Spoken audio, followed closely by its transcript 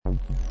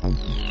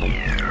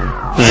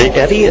The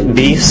Eddie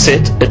B.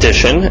 Sit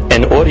edition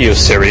and audio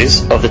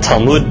series of the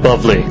Talmud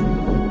Bavli.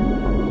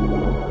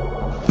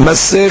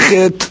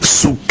 Masechet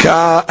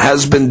Sukkah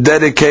has been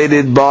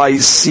dedicated by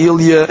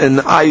Celia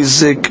and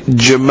Isaac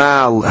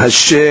Jamal.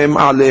 Hashem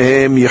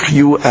Alehem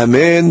Yihyu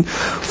Amen.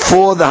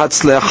 For the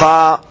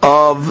Hatzlecha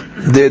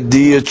of their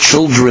dear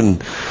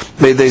children.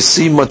 May they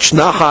see much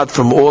nachat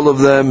from all of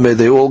them. May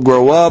they all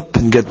grow up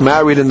and get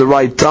married in the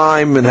right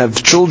time and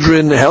have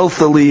children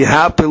healthily,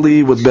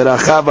 happily, with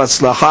beracha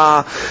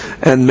v'atzlacha.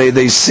 And may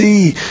they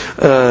see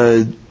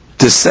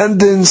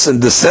descendants and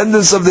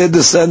descendants of their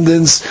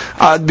descendants,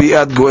 ad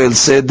bi'ad goel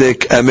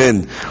sedek,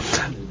 amen.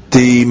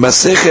 The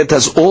Masechet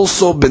has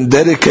also been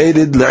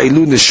dedicated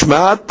La'ilu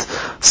Nishmat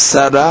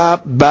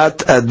Sarah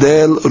Bat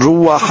Adel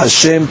Ruach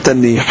Hashem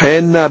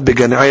Tanihena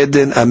Began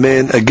Eden,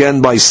 amen,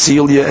 again by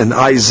Celia and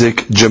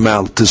Isaac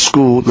Jamal.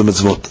 Tizku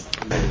l'mitzvot.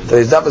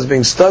 Today's daf is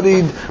being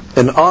studied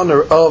in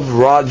honor of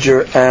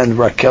Roger and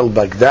Raquel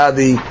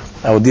Baghdadi,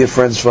 our dear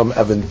friends from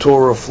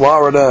Aventura,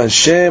 Florida.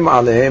 Hashem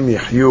Alehem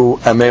Yihyu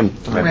Amen.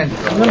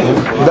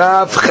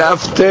 Daf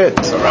Chavtet.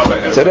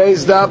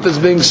 Today's daf is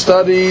being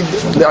studied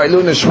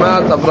Le'ilun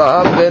Nishmat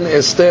Avraham ben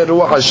Esther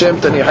Ruach Hashem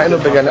Tanihenu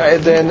Began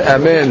Eden,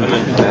 amen.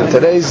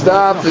 Today's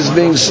daf is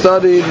being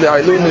studied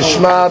Le'ilun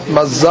Nishmat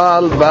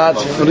Mazal Bat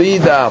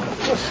Frida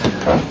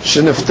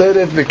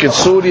שנפטרת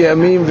בקיצור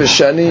ימים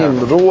ושנים,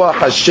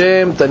 רוח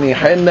השם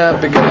תניחנה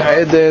בגן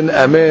עדן,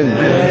 אמן.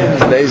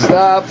 Today's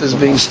daf is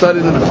being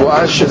studied in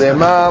רפואה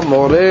שלמה,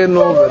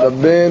 מורנו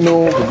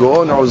ורבנו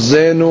וגאון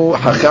עוזנו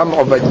חכם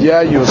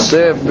עובדיה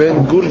יוסף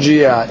בן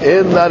גורג'יה,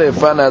 אל נא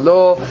רפנה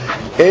לו,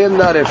 אל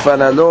נא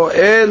רפנה לו,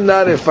 אל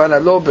נא רפנה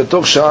לו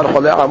בתוך שאר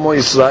חולי עמו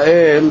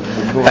ישראל,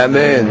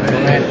 אמן.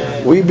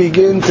 We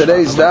begin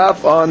today's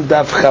daf on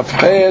daf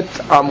Chavchet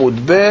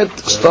Amud Bet,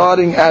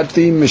 starting at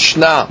the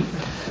Mishnah.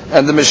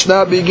 And the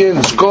Mishnah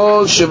begins,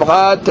 Kol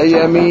Shivchat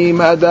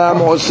Hayamim Adam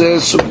Oseh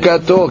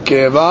Sukkato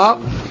Keva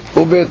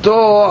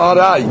Ubeto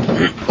Aray.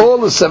 All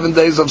the 7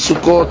 days of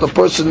Sukkot, a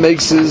person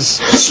makes his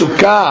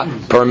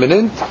Sukkah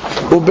permanent.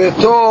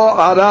 Ubeto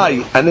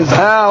Aray. And his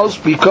house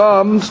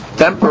becomes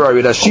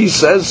temporary. Rashi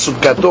says,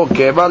 Sukkato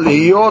Keva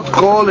Liyot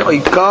Kol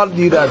Ikar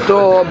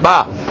Dirato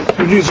Ba.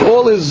 Which is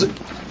all his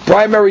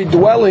primary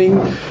dwelling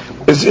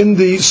is in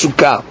the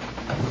Sukkah.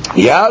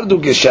 Yardu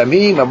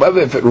geshamim, however,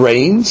 if it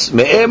rains,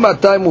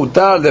 me'ematay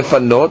mutar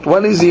lefanot,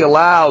 when is he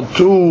allowed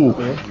to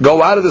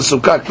go out of the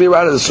Sukkah, clear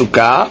out of the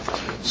Sukkah?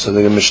 So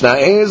the Mishnah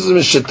is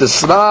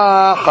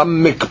mishetisrach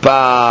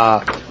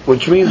hamikpah,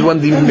 which means when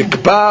the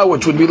mikpah,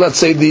 which would be, let's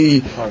say,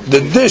 the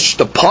dish,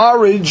 the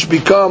porridge,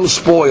 becomes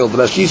spoiled.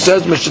 Rashi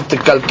says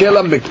mishetekalkel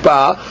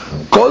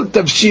hamikpah, kol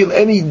tavshil,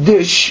 any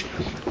dish,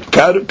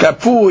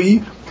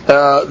 kapui,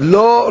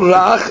 lo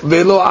rach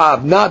velo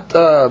ab, not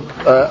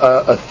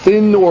a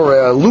thin or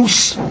a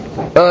loose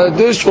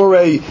dish or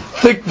a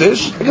thick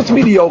dish. Like it's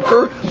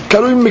mediocre.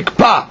 Karim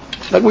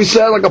mikpah, like we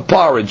said, like a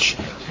porridge.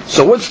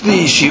 So what's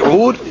the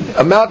shiur?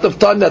 Amount of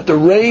time that the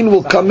rain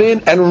will come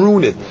in and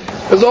ruin it.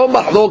 There's all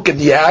mahloket.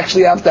 Do you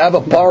actually have to have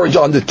a porridge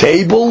on the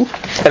table,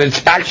 and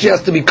it actually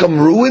has to become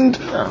ruined?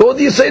 Or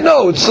do you say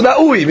no? It's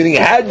na'ui, meaning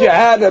had you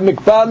had a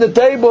mikvah on the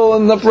table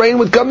and enough rain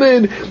would come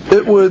in,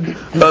 it would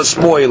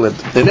spoil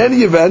it. In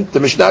any event, the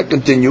Mishnah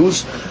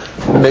continues.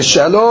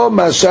 Meshalo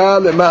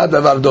mashal ema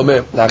davar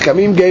domeh. Now,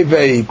 Chamim gave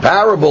a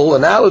parable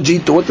analogy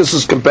to what this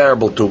is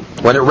comparable to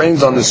when it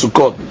rains on the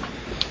Sukkot.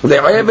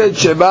 Le'eved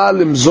sheva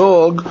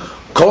limzog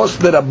kos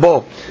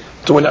lerabo.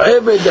 To an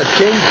Eved that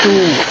came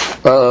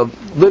to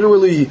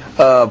literally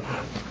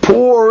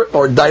pour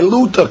or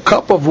dilute a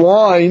cup of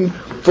wine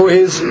for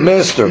his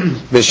master.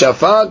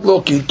 V'shafat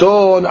lo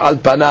kiton al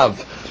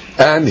panav,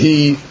 and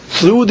he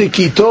threw the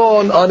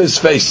kiton on his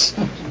face.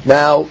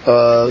 Now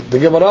the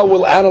Gemara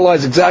will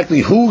analyze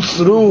exactly who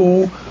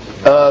threw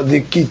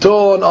the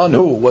kiton on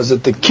who. Was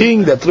it the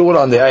king that threw it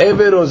on the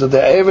Eved, or was it the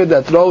Eved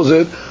that throws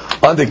it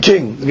on the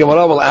king? The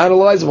Gemara will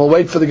analyze, and we'll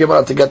wait for the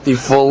Gemara to get the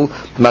full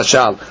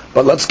mashal.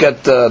 But let's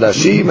get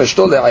Rashi.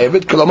 Meshtol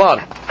le'ayevet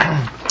kolomar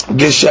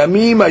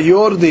geshamim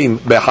ayordim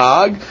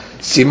behag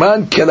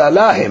siman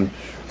kelalahim.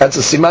 That's a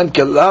siman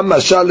kelah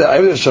mashal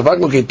le'ayevet shafak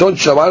lo kiton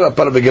shamar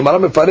par v'Gemara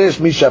mefaresh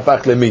mi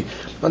shafak lemi.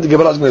 And the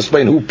Gemara is going to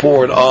explain who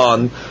poured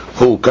on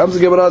who. Comes the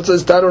Gemara and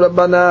says Tanu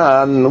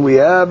Rabbanan, we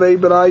have a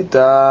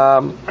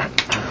braita.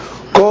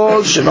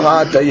 Kol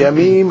Shivchat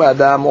Hayamim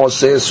Adam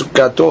Oseh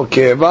Sukkato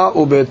Keva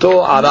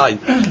Ubeto Aray.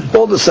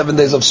 All the 7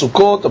 days of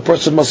Sukkot, a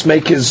person must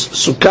make his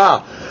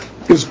Sukkah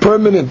his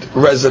permanent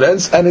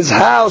residence, and his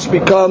house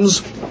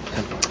becomes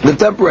the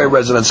temporary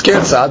residence.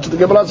 Ketzad. So the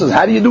Gemara says,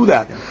 how do you do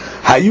that?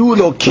 Hayu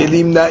lo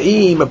kilim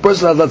na'im. A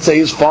person has, let's say,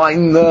 his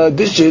fine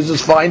dishes,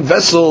 his fine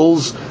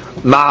vessels.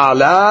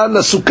 Ma'ala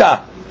la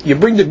Sukkah. You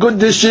bring the good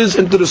dishes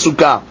into the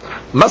Sukkah.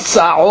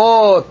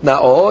 Masa'ot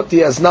na'ot. He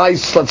has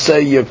nice, let's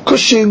say,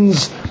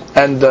 cushions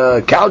and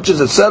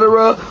couches,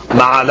 etc.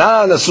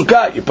 Ma'ala la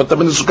Sukkah. You put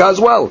them in the Sukkah as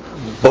well.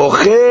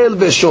 Ochel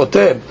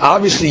ve'shoteh.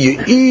 Obviously,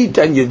 you eat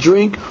and you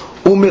drink.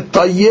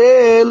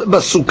 Umetayel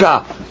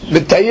basukkah.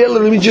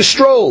 Metayel means you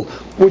stroll.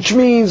 which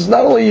means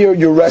not only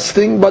you're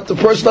resting, but the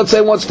person, let's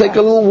say, wants to take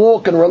a little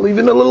walk, and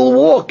even a little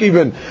walk,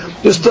 even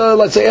just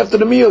let's say after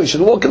the meal, you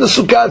should walk in the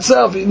sukkah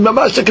itself,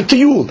 mamash like a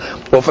tiyul,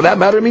 or for that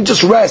matter, I mean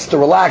just rest to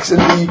relax in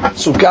the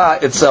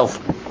sukkah itself.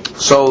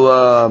 So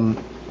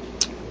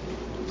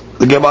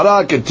the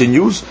Gemara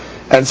continues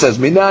and says,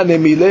 "Mina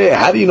nemile."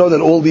 How do you know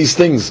that all these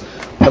things?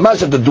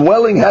 The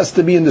dwelling has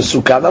to be in the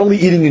sukkah, not only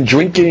eating and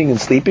drinking and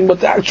sleeping, but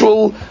the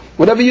actual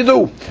whatever you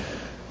do.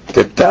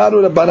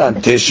 Tetaru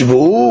Rabbanan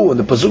Teshvu, when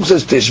the pasuk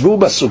says Teshvu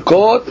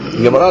basukot,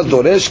 Gemara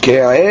doresh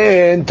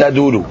ke'en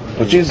taduru,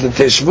 which is the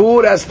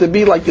Teshvu has to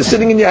be like you're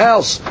sitting in your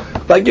house,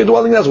 like you're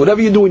dwelling in your house.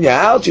 Whatever you do in your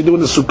house, you do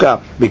in the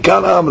sukkah.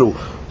 Bikan amru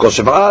kol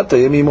shvat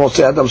yemi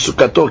mosei adam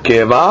sukkato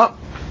keva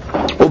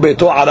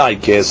ubeto aray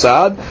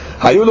kesad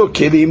hayu lo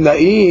kelim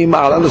naim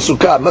ma'alan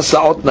sukkah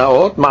masa'ot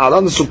naot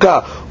ma'alan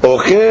sukkah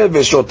oche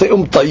veshote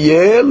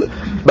umtayel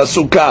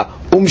basukah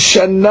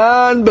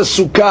umshanan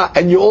basukah,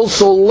 and you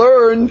also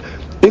learn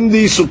in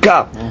the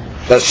sukkah.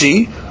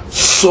 Rashi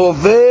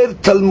sover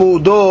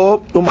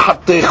talmudo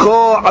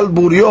umhattecho al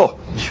buryo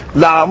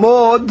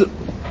la'amod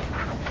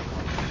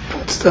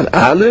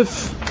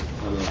alif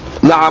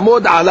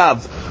la'amod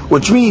alav,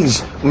 which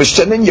means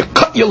mishtanin, you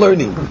cut your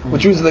learning,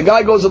 which means the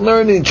guy goes and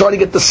learns and you try to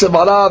get the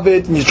sevara of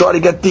it and you try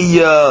to get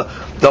the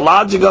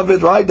logic of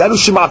it, right? That is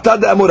shimata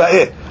de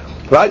amura'eh,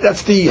 right?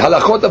 That's the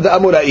halachot of the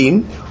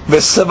amura'im.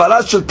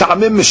 V'sevara shel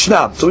ta'amim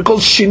mishnah. So we call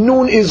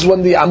shinun is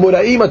when the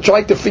amura'im are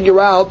trying to figure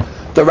out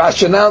the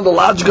rationale, the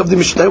logic of the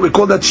Mishnah. We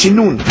call that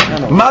shinun.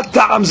 Ma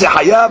ta'am ze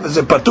hayav,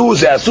 ze patu,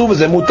 ze asuv,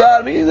 ze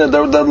mutar.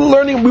 They're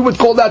learning. We would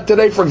call that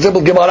today, for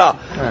example, Gemara.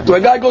 So a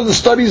guy goes and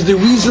studies the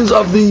reasons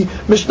of the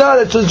Mishnah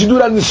that says you do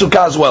that in the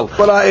Sukkah as well.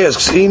 But I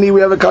ask, Ini,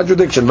 we have a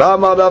contradiction.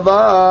 V'amar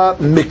Rava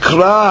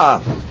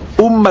mikra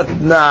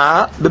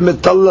ummatna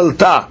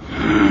b'metallalta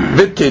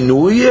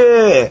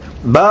v'tenuye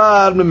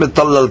bar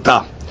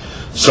b'metallalta.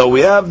 So we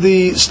have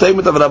the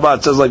statement of Rava.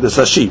 It says like this: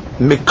 Rashi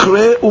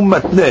mikre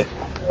ummatne.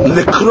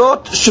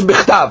 Likrot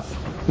shebichtav.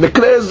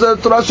 Mikre is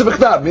Torah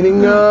shebichtav,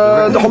 meaning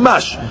the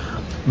Chumash.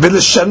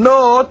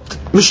 V'lishanot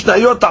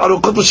mishnayot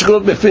arukot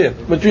v'shikrot befir,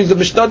 which means the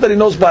Mishnah that he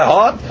knows by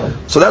heart.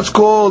 So that's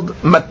called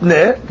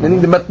matneh,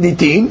 meaning the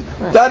matnitin.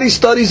 That he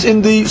studies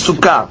in the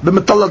Sukkah.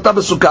 B'metallalta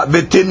b'Sukkah.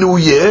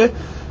 V'tenuye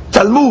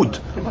Talmud.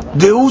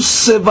 Deus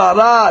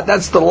sevara.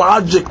 That's the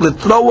logic.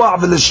 Litroa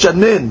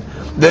v'lishanin.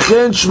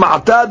 V'chen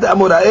shma'ata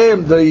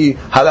d'amuraim, the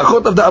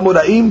halachot of the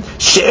amuraim,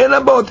 she'en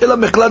about ela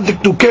mechlad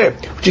diktukeh.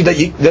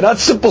 They're not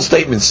simple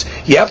statements.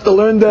 You have to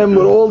learn them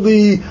with all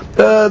the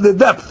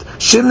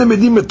depth. She'en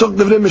lemedim metok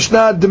devrei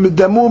mishnah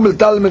d'medamu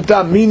miltal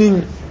miltam,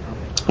 meaning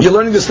you're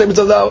learning the statements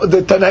of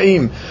the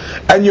Tanaim,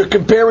 and you're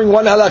comparing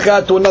one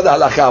halakha to another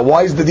halakha.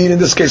 Why is the deen in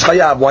this case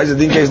chayav? Why is the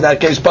deen case in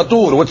that case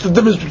patur? What's the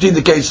difference between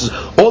the cases?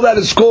 All that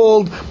is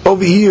called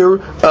over here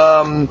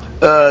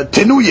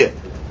tenuye.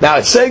 Now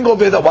it's saying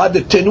over there that what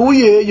the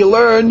tenuye you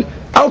learn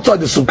outside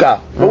the sukkah.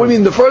 What we mean,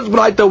 in the first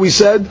braita we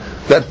said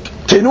that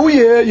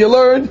tenuye you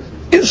learn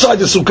inside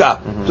the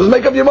sukkah. Just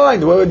make up your mind.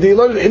 Do you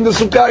learn it in the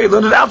sukkah? You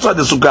learn it outside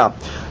the sukkah.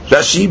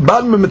 Rashi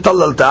ban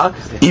metallalta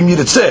im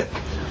yitzeh.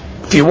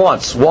 If he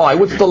wants. Why?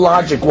 What's the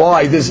logic?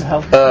 Why this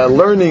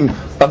learning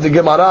of the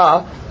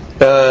Gemara?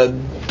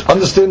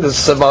 Understand the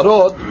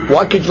sevarot.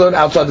 Why can't you learn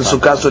outside the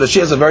sukkah? So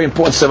Rashi has a very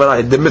important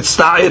sevarah. The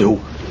mitzta'irhu.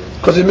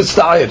 Because he's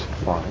mitzta'ir.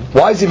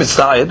 Why is he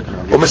mitzta'ir?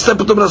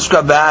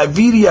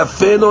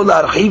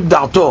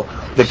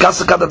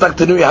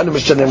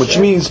 Which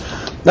means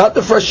not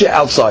the fresh air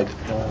outside,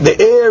 the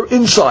air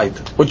inside.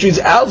 Which means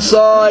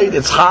outside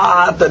it's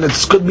hot and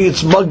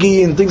it's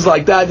muggy and things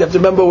like that. You have to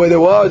remember where they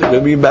were. They're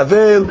going to be in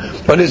Bavel,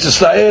 when it's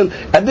Israel,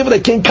 and therefore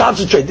they can't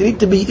concentrate. They need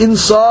to be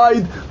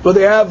inside where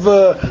they have,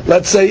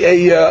 let's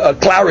say, a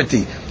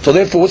clarity. So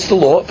therefore, what's the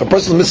law? If a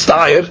person is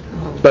mitzta'ir,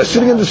 but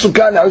sitting in the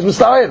sukkah now is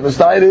mista'ir.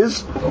 Mista'ir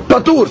is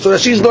patur. So that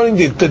she's learning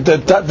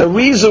the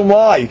reason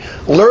why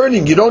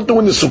learning you don't do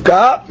in the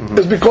sukkah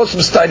is because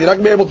of mista'ir. You're not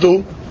going to be able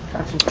to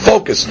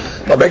focus.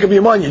 Now make up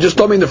your mind. You just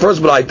told me in the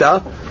first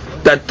braita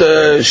that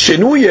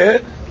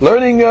shenuye,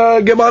 learning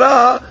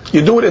Gemara,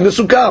 you do it in the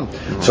sukkah.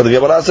 So the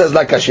Gemara says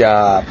like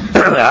kasha.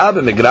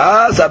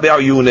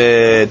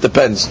 It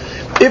depends.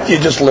 If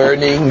you're just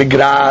learning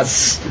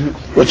migras,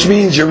 which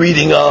means you're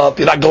reading up,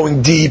 you're not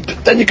going deep,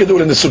 then you can do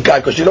it in the sukkah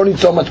because you don't need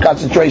so much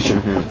concentration.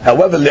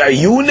 However,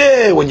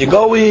 le'ayune, when you're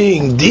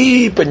going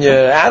deep and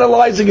you're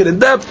analyzing it in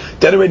depth,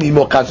 then already need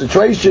more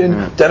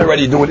concentration. Then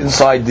already do it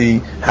inside the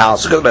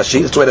house. That's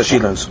the way that she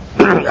learns.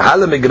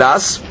 Hala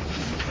migras.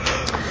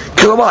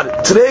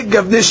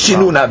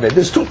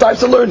 There's two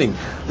types of learning.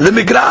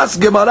 Lemigras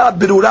Gemara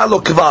birura lo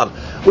kvar,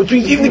 which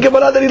means even the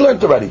Gemara that he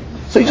learned already.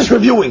 So he's just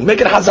reviewing,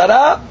 making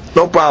hazara,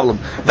 no problem.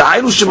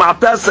 But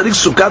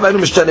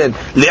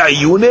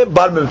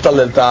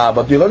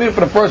you learn it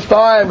for the first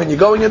time and you're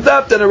going in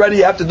depth, then already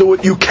you have to do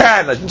it. You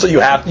can. I shouldn't say you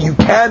have to. You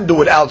can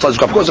do it outside the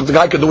sukkah. Of course, if the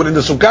guy can do it in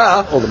the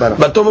sukkah,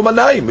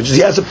 which is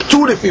he has a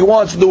ptur if he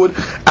wants to do it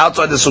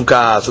outside the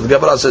sukkah. So the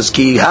Gemara says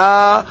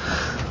kiha,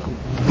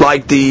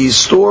 like the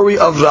story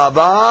of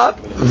Rava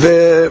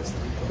the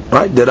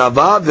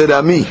Rava the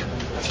Rami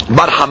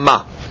Bar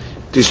Hama.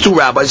 these two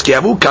rabbis,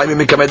 when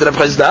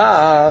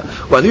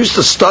they used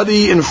to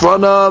study in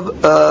front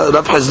of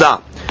Rav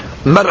Chizda,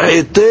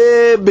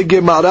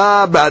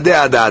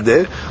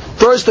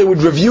 first they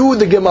would review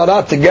the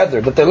Gemara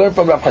together that they learned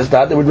from Rav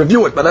Chizda. They would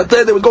review it, but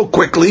then they would go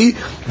quickly.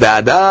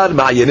 Then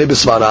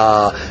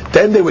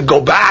they would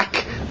go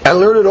back and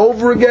learn it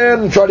over again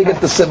and try to get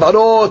the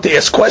semarot, to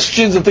ask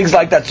questions and things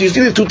like that. So you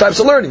see there's two types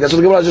of learning. That's what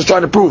the Gemara is just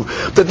trying to prove.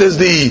 That there's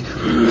the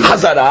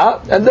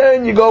hazara, and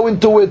then you go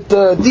into it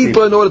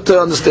deeper in order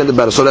to understand it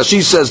better. So that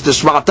she says, that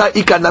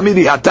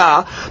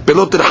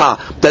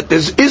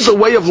there is a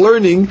way of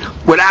learning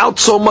without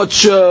so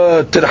much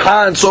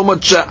tirha and so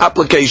much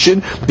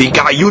application. The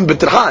ayun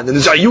b'tirha, and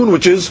there's ayun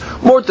which is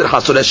more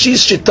tirha. So that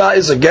she's shita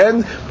is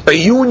again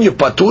ayun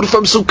yipatur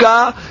from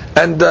sukkah,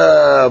 and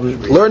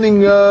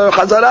learning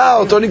hazara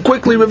or learning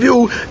quickly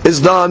review is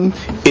done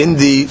in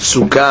the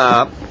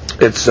sukkah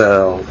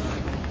itself.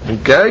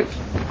 Okay?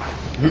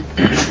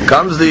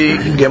 Comes the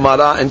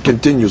Gemara and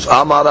continues.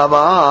 Amar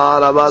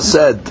Rava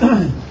said,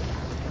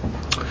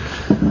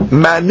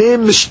 Mane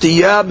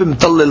mishtiyah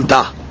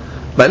b'mtallilta.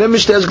 Mane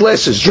mishtiyah is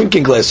glasses,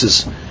 drinking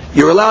glasses.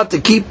 You're allowed to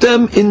keep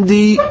them in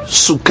the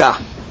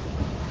sukkah.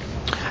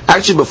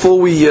 Actually, before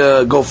we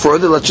go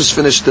further, let's just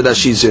finish the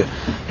Rashi's here.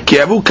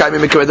 When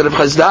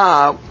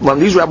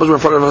these rabbis were in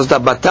front of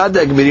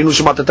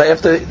Chizda,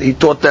 after he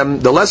taught them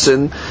the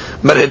lesson,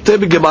 they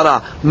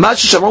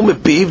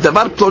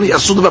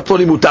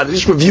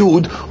just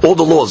reviewed all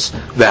the laws.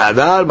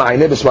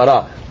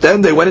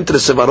 Then they went into the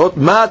sevarot.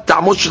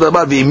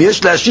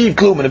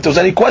 And if there was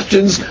any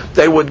questions,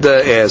 they would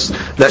ask.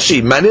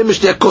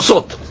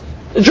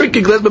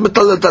 Drinking glass, we're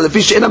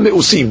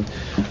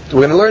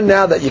going to learn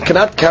now that you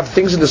cannot have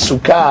things in the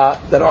sukkah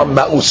that are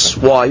ma'us.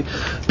 Why?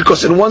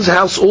 Because in one's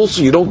house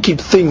also you don't keep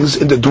things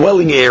in the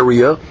dwelling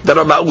area that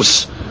are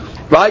ma'us.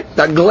 Right?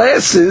 Now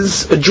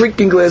glasses, a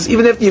drinking glass,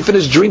 even after you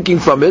finish drinking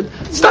from it,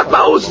 it's not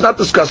ma'us, it's not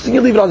disgusting.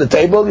 You leave it on the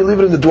table, you leave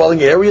it in the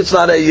dwelling area, it's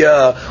not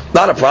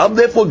a problem.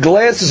 Therefore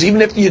glasses,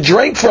 even after you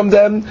drank from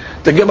them,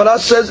 the Gemara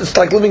says it's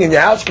like living in your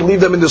house, you can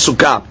leave them in the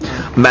sukkah.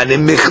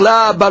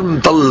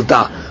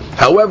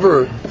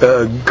 However,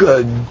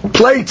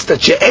 plates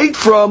that you ate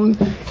from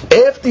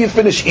after you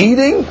finish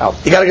eating, you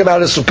got to get them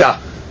out of the sukkah.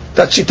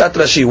 That's shitat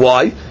Rashi.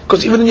 Why?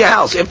 Because even in your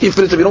house, after you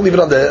finish, if you don't leave it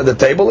on the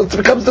table, it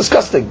becomes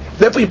disgusting.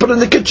 Therefore, you put it in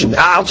the kitchen,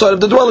 outside of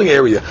the dwelling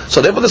area.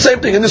 So therefore, the same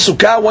thing in the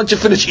sukkah. Once you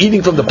finish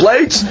eating from the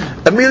plates,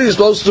 immediately you're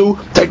supposed to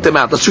take them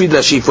out. Let's read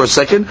Rashi for a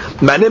second.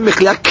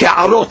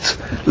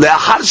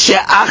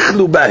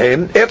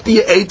 After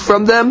you ate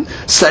from them,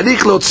 because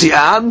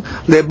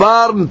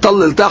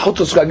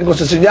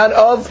it's in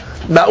of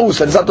ma'us,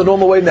 and it's not the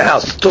normal way in the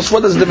house.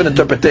 Tosfot has a different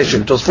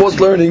interpretation. Tosfot's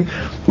learning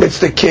it's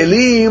the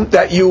kelim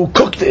that you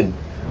cooked in.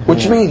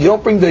 Which means you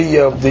don't bring the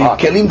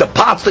kelim, the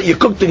pots that you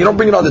cooked in, you don't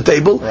bring it on the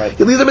table. Right.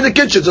 You leave them in the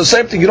kitchen. It's the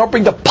same thing. You don't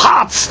bring the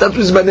pots. That's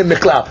what's meant in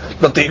mikla.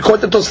 But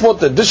according to Tosfot,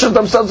 the dishes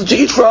themselves that you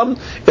eat from,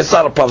 it's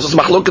not a problem. So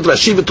it's machloket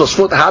Rashi and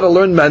Tosfot how to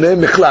learn maneh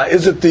mikla.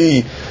 Is it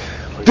the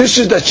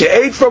dishes that you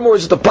ate from, or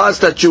is it the pots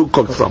that you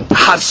cooked from?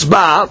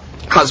 Hasba,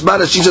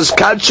 she says,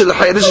 kad shel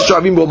hayrish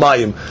shavim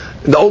b'mayim.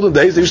 In the olden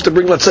days, they used to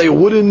bring, let's say, a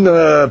wooden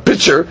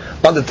pitcher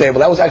on the table.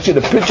 That was actually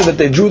the pitcher that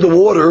they drew the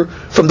water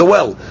from the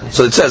well.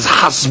 So it says,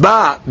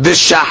 hasba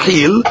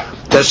v'shahil,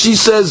 that she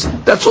says,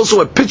 that's also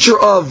a pitcher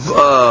of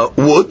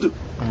wood.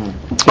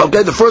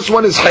 Okay, the first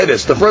one is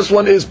cheres, the first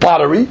one is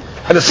pottery,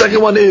 and the second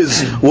one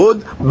is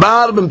wood,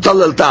 bar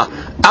b'mtalalta,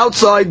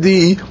 outside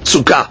the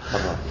sukkah.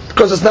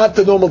 Because it's not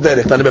the normal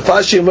derech. Now the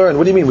Mefashi learned,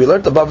 what do you mean? We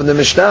learned above in the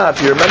Mishnah,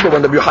 if you remember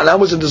when the Yohanan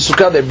was in the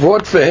sukkah, they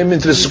brought for him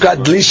into the sukkah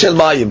dli shel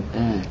mayim.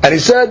 And he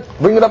said,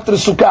 bring it up to the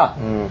sukkah.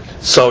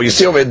 So you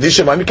see over here, dli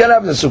shel mayim, you can't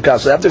have it in the sukkah.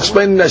 So I have to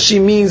explain that she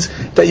means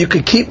that you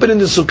could keep it in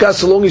the sukkah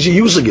so long as you're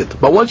using it.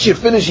 But once you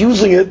finish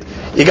using it,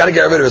 you got to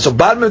get rid of it. So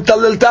bar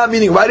metalilta,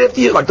 meaning right after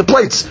you, like the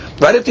plates,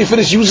 right after you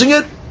finish using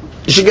it,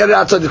 you should get it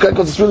outside the sukkah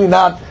because it's really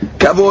not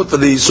kavod for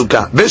the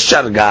sukkah. This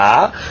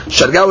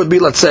sharga would be,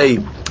 let's say,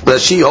 that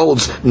she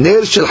holds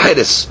ner shel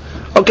cheres.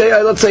 Okay,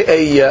 let's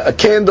say a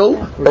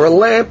candle or a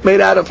lamp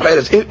made out of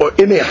cheres, or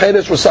in a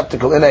cheres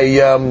receptacle, in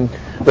a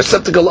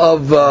receptacle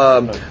of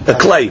a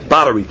clay,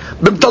 pottery.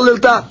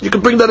 B'mtalilta, you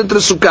can bring that into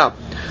the sukkah.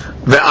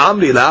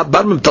 Ve'amri la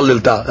bar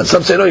b'mtalilta. And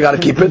some say no, you got to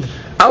keep it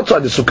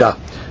outside the sukkah.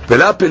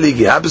 Ve'la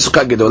peligi, ha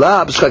b'sukkah gedola,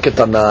 ha b'sukkah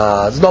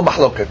ketana. There's no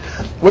mahloket.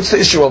 What's the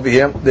issue over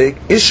here? The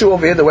issue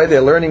over here, the way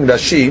they're learning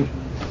Rashi,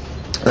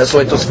 that's the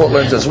way Tosfot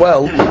learns as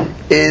well,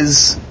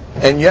 is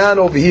and yan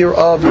over here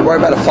of you worry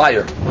about a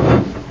fire.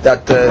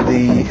 That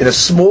in a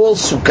small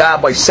sukkah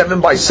by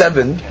 7 by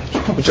 7,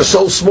 which is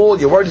so small,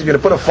 you're worried you're going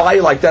to put a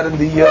fire like that in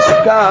the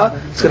sukkah,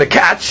 it's going to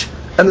catch,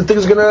 and the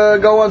thing's going to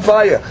go on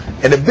fire.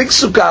 In a big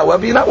sukkah,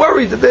 however, you're not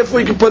worried, that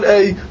therefore you can put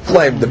a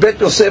flame. The Bet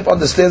Yosef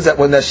understands that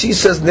when she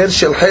says ner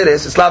shel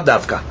cheres, it's lav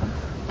davka.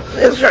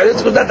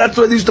 That's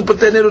why they used to put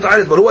their nerut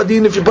aris. But who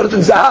adin if you put it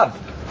in zahav?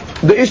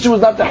 The issue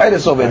is not the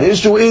cheres over it. The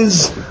issue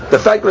is the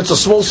fact that it's a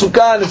small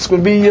sukkah and it's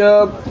going to be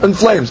in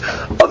flames.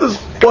 Others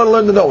want to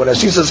learn to know. When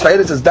she says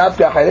Chayres, it's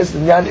Dafka Chayres,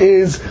 and Yan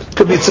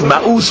could be it's in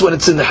Ma'us when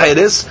it's in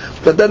Chayres,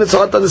 but then it's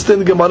hard to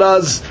understand the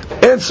Gemara's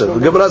answer. The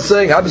Gemara is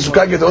saying, how does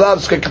Sukkah get Olam?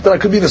 Sukkah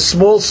could be in a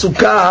small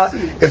Sukkah,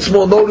 it's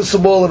more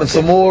noticeable, and it's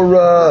a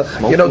more,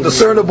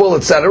 discernible,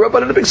 etc.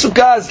 But in a big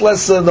Sukkah, it's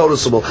less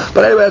noticeable.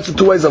 But anyway, that's the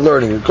two ways of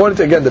learning. According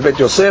to, again, the Bet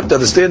Yosef, the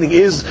understanding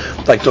is,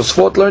 like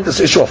Tosfot learned, this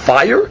issue of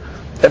fire.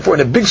 Therefore,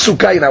 in a big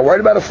sukkah, you're not worried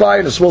about a fire.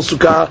 In a small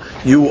sukkah,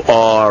 you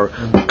are.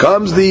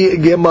 Comes the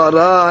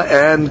Gemara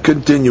and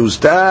continues.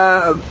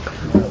 Yadu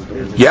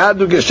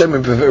Geshem,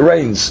 if it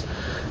rains.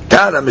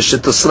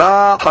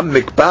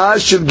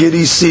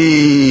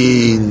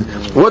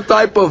 What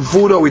type of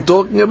food are we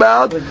talking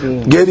about?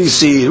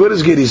 Gerisin. What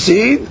is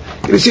gerisin?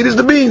 Gerisin is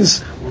the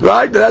beans.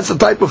 Right? That's the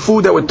type of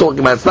food that we're talking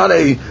about. It's not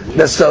a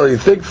necessarily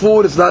thick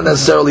food. It's not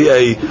necessarily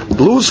a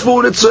loose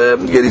food. It's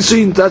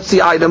gerisin. That's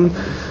the item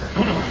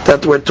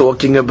that we're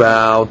talking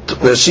about.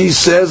 She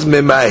says,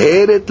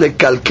 "Memaheret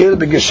lekalkel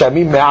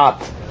begeshamim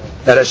me'at."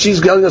 And she's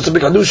telling us a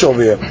big hadush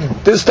over here.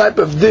 This type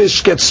of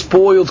dish gets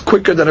spoiled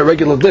quicker than a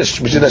regular dish.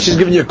 Which is that she's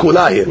giving you a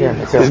kula here.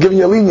 He's giving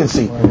you a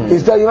leniency.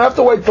 He's telling you don't have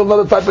to wait for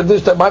another type of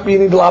dish that might be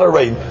needing a lot of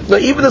rain. Now,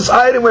 even this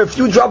item where a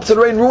few drops of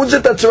rain ruins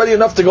it, that's already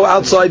enough to go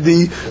outside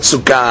the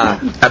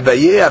sukkah.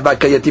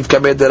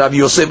 Rav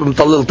Yosef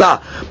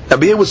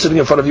Abaye was sitting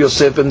in front of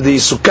Yosef in the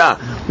sukkah.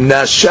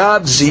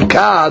 Nashav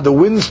zika, the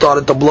wind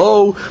started to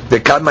blow. The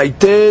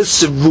kamaite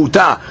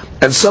sivuta,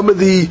 and some of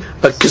the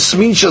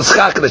kismin shel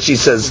schach that she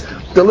says,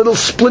 the little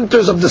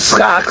splinters of the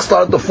schach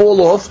started to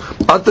fall off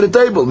onto the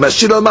table.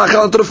 Mashir al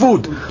machal onto the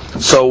food.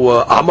 So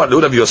Amar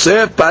Rav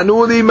Yosef,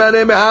 panuli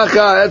mane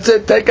mehacha. That's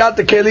it. Take out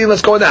the kelim.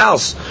 Let's go in the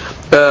house.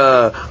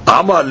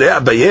 Amar le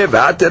Abaye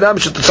v'ateram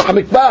shetzach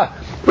mikvah.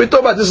 We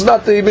talk about this is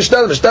not the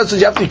Mishnah. The Mishnah says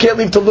you can't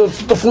leave till the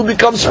food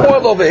becomes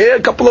spoiled over here.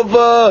 A couple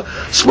of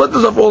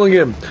splinters are falling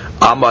in.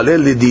 This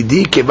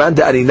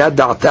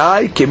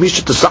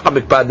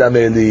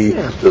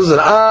is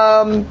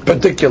an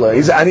particular.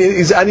 He's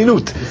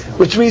aninut,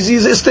 which means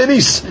he's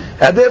istenis,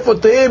 and therefore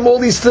to him all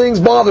these things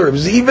bother him.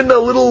 Even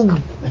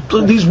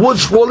these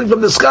woods falling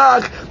from the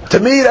skak. To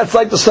me, that's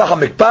like the Sacha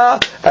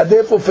Mikpah, and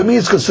therefore for me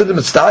it's considered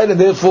mitzvah, and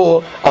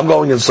therefore I'm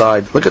going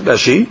inside. Look at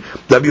Rashi.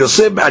 Rabbi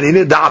Yosef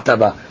aninut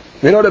da'atava.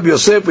 We know Rabbi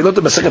Yosef, we know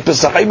the Masechet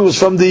Pesachim, he was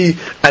from the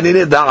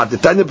Aninei Da'at. The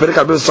Tanya Perek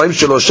Rabbi Yosef,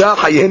 Shelosha,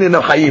 Chayihin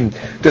Enam Chayim.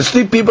 There's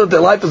three people that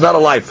their life is not a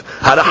life.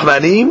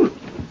 Harachmanim,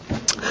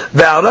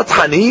 Ve'arat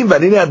Hanim,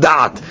 Ve'aninei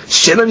Da'at.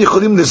 Shenam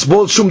Yecholim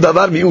Nisbol Shum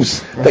Davar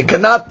Mi'us. They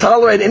cannot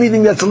tolerate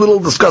anything that's a little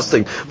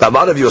disgusting.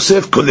 V'amar Rabbi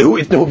Yosef, Kullehu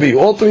Itnehu Bi.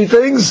 All three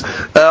things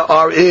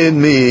are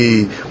in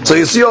me. So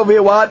you see over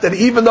here what? And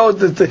even though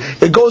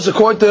it goes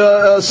according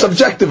to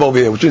subjective over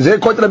here, which means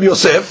according to Rabbi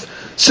Yosef,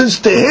 since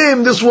to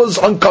him this was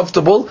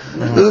uncomfortable, he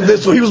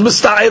was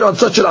mista'ir on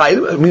such an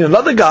item. I mean,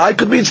 another guy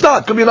could be it's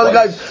not. Could be another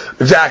guy.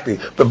 Exactly.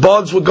 The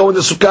bugs would go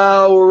into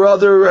sukkah or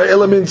other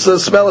elements,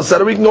 smell,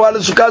 etc. We can go out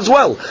of sukkah as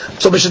well.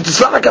 So Mishnah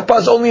Tzlach Kappa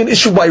is only an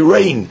issue by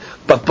rain,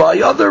 but by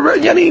other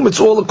yanim,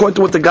 it's all according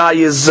to what the guy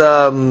is,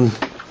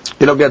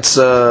 gets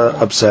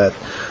upset.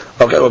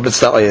 Okay, well, let's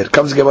start here.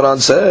 Comes Gemara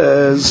and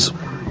says.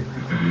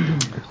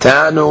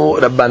 Tanu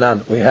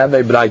Rabbanan. We have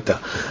a braita.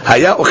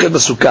 Haya ochel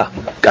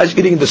b'sukkah. Guys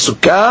getting in the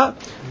sukkah.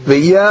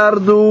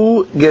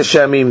 V'yardu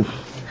geshamim.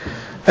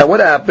 And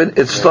what happened?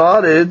 It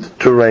started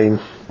to rain.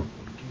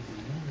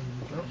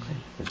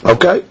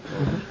 Okay?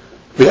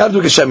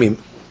 V'yardu geshamim.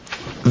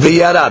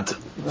 V'yarad.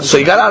 So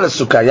you got out of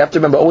the sukkah. You have to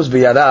remember always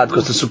v'yarad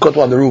because the sukkot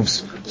were on the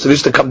roofs. So they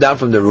used to come down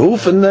from the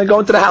roof and go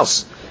into the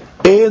house.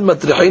 In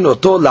matrihin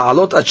oto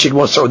la'alot ad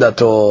shigmor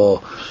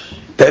sa'udato.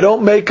 They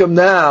don't make him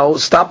now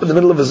stop in the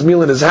middle of his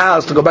meal in his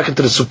house to go back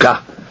into the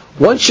sukkah.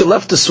 Once you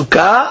left the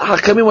sukkah, how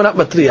come he went up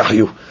matriach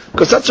you?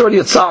 Because that's already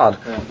a tzar.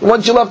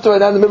 Once you left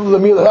right in the middle of the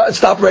meal, it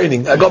stopped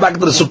raining. I go back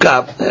into the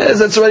sukkah.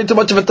 That's already too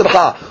much of a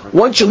tircha.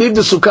 Once you leave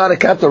the sukkah to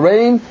cap the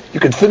rain, you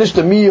can finish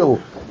the meal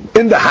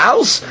in the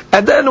house,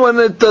 and then when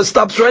it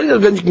stops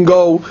raining, then you can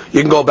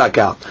go back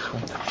out.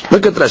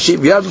 Look at Rashi.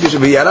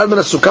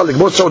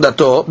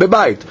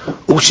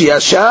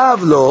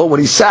 When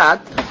he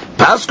sat,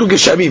 pasku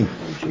geshamim.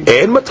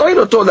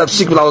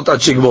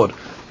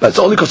 But it's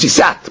only because he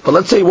sat. But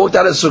let's say he walked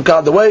out of the sukkah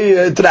on the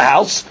way into the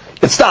house,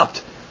 it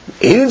stopped.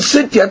 He didn't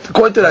sit yet,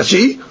 according to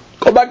Rashi.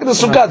 Go back in the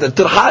sukkah. The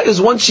tircha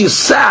is once you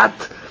sat,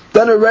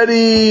 then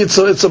already it's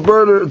a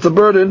burden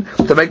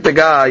to make the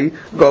guy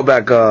go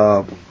back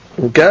up.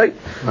 Okay?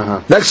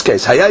 Next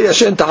case. Haya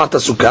yashen ta'at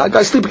sukkah.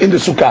 Guy sleeping in the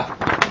sukkah.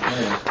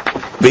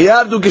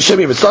 V'yardu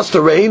geshamim. It starts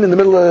to rain in the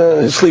middle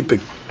of his sleeping.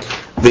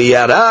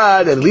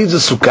 V'yarad and leaves the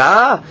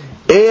sukkah.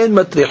 En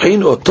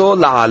matrihin oto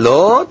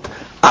la'alot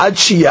ad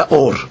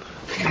shiyaor.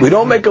 We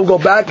don't make him go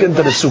back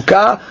into the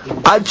sukkah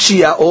ad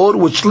shiyaor,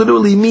 which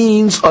literally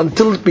means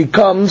until it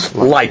becomes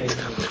light.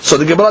 So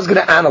the Gemara is going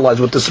to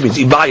analyze what this means.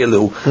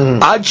 Ibayalu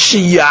ad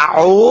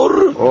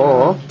shiyaor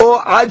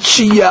or ad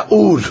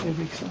shiyaur.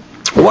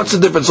 What's the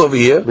difference over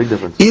here? Big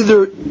difference.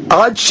 Either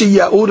ad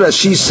shiyaur, as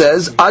she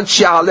says, ad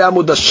shi'aleh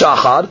amud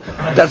hashachar,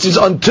 that is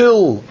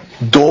until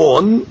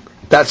dawn,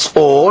 that's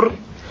or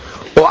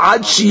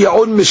ad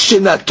shiyaur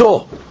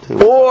mishinato,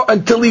 or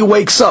until he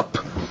wakes up.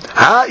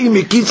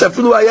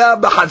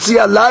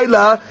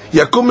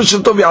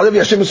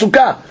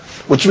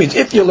 Which means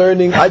if you're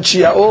learning Ad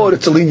Shiur,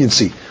 it's a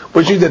leniency.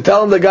 Which means they're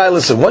telling the guy,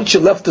 listen, once you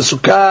left the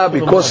Sukkah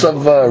because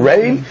of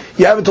rain,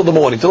 you have until the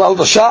morning. Till Al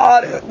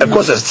Sha'ar, of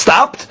course it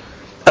stopped.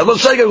 Al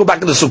Sha'ar, you gotta go back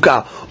to the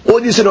Sukkah.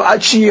 Or you say, no, Ad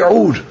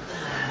Shiur.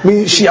 I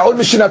mean, Shiur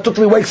Mishnah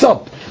totally wakes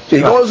up. So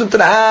he goes into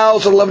the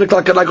house at 11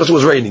 o'clock at night because it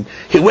was raining.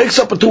 He wakes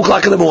up at 2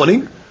 o'clock in the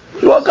morning.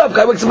 He woke up,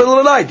 guy wakes up in the middle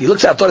of the night. He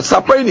looks outside, it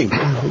stopped raining.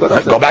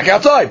 Go back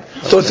outside.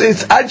 So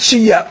it's Ad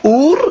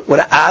Shiur with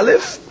an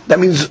Aleph, that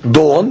means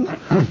dawn,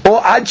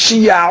 or Ad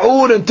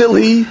Shiur until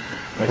he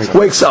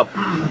wakes up.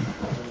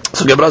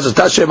 So Gemara says,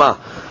 Tashema,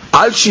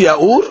 Al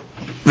Shiur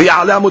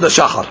v'ya'ale amud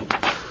hashachar.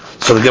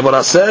 So the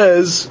Gemara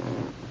says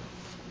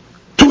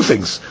two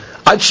things.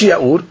 Ad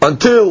Shiur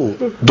until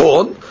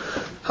dawn,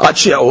 Ad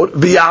Shiur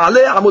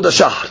v'ya'ale amud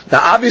hashachar.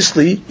 Now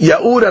obviously,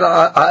 Yaur and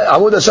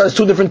amud hashachar is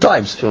two different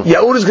times. Sure.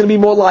 Yaur is going to be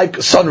more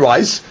like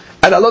sunrise,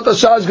 and alot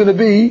hashachar is going to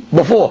be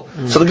before.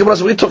 So the Gemara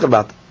says, what are you talking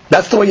about?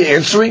 That's the way you're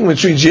answering. When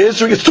you're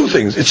answering, it's two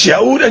things. It's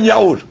Yaur and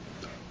Yaur.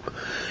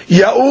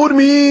 Yaur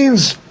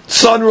means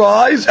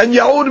sunrise, and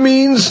Yaur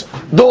means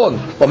dawn.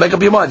 Well, make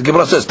up your mind.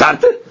 Gemara says,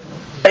 Tarte?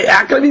 Hey,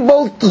 how can it be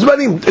both?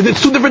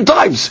 It's two different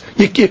times.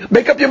 You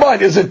make up your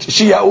mind. Is it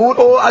Shiur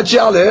or Ad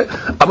Shiur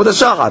amud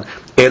hashachar?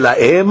 Ela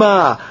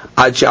ema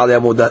Ad Shiur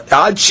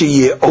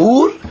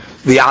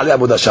v'ya'ale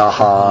amud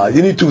hashachar.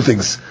 You need two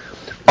things.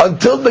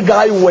 Until the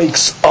guy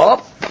wakes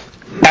up,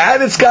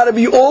 and it's got to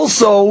be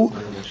also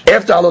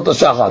after Alot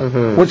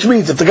HaShachar. Which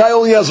means if the guy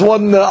only has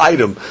one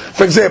item,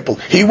 for example,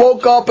 he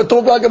woke up at 2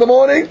 o'clock in the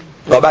morning,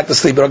 go back to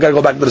sleep, you don't got to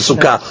go back to the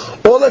Sukkah.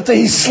 Or let's say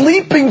he's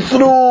sleeping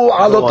through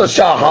Alot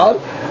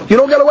HaShachar, you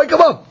don't got to wake him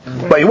up.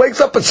 But he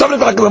wakes up at 7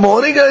 o'clock in the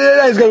morning, he's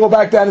got to go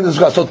back down in the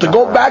Sukkah. So to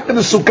go back to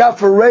the Sukkah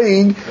for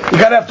rain, you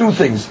got to have two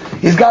things.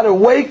 He's got to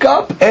wake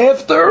up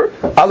after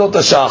Alot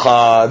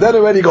HaShachar. Then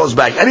already goes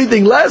back.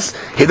 Anything less,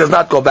 he does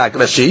not go back.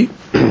 Rashi.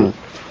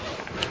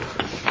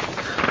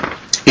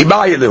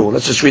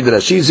 Let's just read the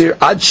Rashi's here.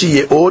 Ad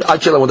Shiur,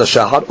 Ad Shiur amud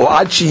hashachar, or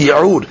Ad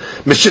Shiur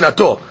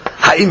Mishinato.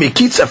 Ha'im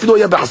mikitz afilu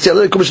ya b'chasiyah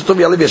lo yikom mishnatov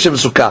ya'alev yashem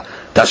b'sukkah.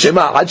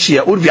 Tashema Ad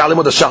Shiur v'ya'ale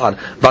amud hashachar.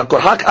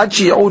 V'korhak Ad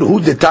Shiur hu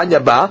detanya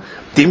ba.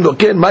 Tim lo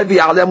ken mai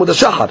v'ya'ale amud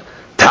hashachar.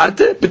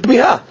 Tarte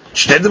b'tmiha.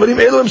 שני דברים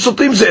אלו הם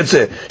סותרים זה את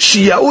זה.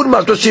 שיעור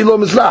משמע שלא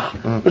מזרח.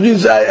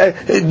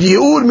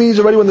 Yiur means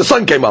already when the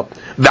sun came up.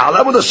 ועל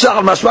עמוד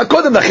השחר משמע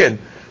קודם לכן.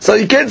 So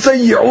you can't say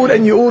Yiur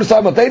and Yiur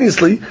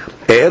simultaneously.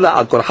 אלא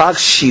על כורחך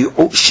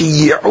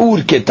שיעור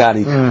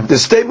קטני. The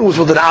statement was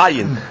with an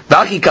ayin.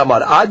 ואחי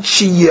כמר, עד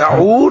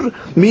שיעור,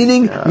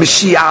 meaning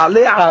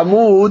משיעלה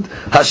עמוד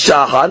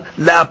השחר,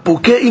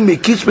 לאפוקה עם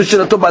מקיץ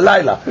בשנתו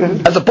בלילה.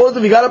 As opposed to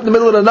if you got up in the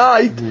middle of the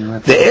night,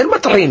 ואין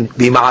מטחין,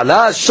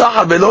 במעלה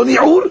השחר ולא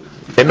ניעור,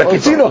 הם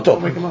מקיצין אותו.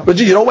 But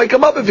you don't wake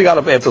him up if you got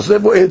up after. So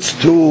therefore it's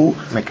two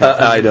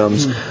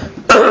items.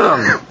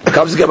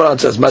 Comes the Gemara and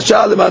says,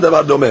 Mashal lema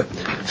davar domeh.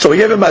 So we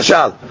gave him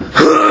Mashal.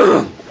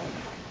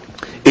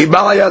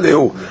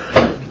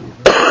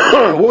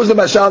 What was the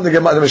Mashal in the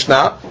Gemara, the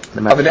Mishnah?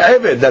 Of an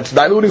Eved that's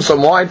diluting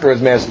some wine for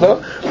his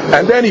master,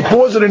 and then he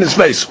pours it in his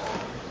face.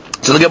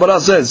 So the Gemara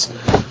says,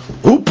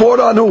 who poured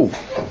on who?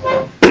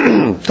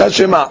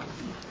 Tashema.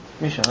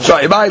 So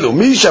Ibailu,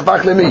 Mi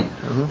shafach lemi.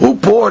 Who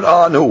poured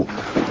on who?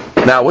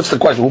 Now, what's the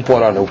question? Who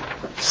poured on who?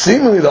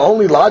 Seemingly, the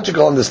only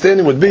logical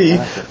understanding would be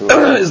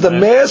is the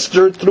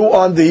master threw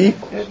on the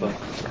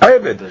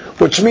Eved,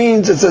 which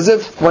means it's as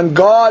if when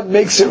God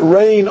makes it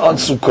rain on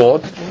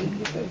Sukkot,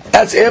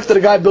 that's after the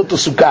guy built the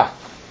Sukkah,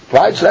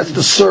 right? So that's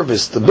the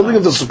service. The building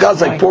of the Sukkah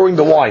is like pouring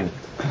the wine,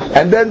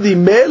 and then the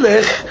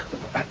Melech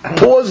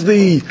pours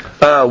the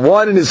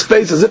wine in his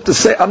face as if to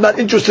say, I'm not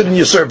interested in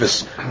your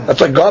service.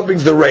 That's why God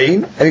brings the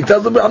rain, and he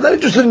tells them, I'm not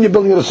interested in your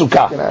building of the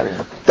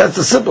Sukkah. That's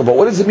the simple, but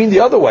what does it mean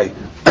the other way?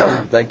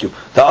 Thank you.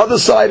 The other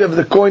side of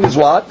the coin is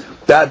what?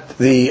 That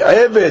the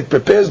Eved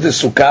prepares the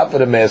Sukkah for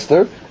the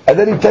master, and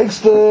then he takes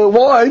the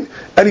wine,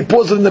 and he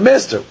pours it in the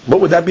master. What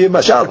would that be a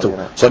mashal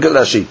to? So look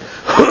at Rashi.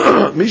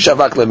 Mi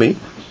shavak lemi.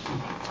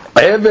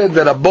 Eved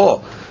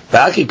v'rabo.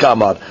 V'aki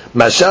kamar.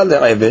 Mashal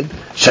le'eved.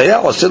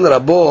 Shaya osir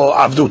l'rabo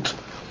avdut.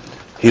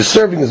 He's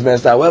serving his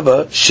master,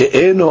 however,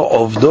 she'eno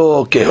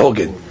ovdo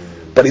kehogen.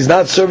 But he's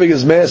not serving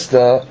his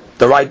master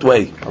the right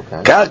way.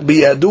 Kach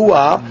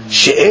biyadua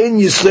she'en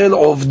Yisrael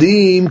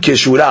ovdim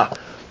keshura.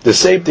 The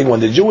same thing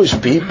when the Jewish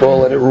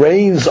people, and it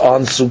rains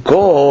on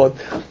Sukkot,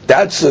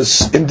 that's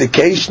an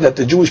indication that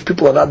the Jewish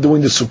people are not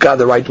doing the Sukkah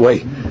the right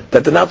way.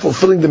 That they're not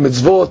fulfilling the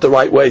mitzvot the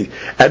right way.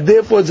 And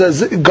therefore it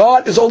says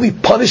God is only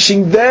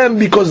punishing them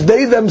because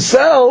they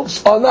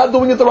themselves are not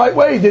doing it the right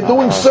way. They're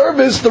doing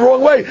service the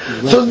wrong way.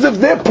 So as if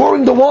they're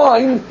pouring the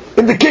wine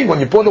in the king. When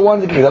you pour the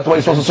wine in the king, that's why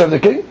you're supposed to serve the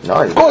king?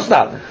 No, of course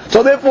not.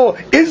 So therefore,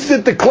 is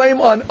it the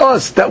claim on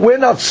us that we're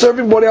not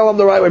serving Borei Olam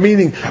the right way?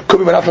 Meaning, could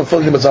be we're not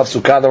fulfilling the mitzvah of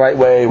Sukkah the right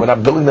way, we're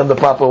not building them the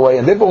proper way,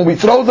 and therefore when we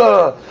throw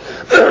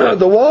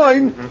the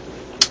wine,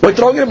 we're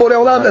throwing it in Borei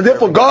Olam, and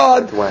therefore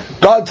God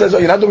says, oh,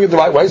 you're not doing it the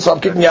right way, so I'm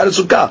kicking you out of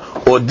Sukkah.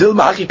 Or dil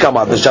ma'aki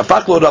kamar,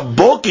 v'shafach lo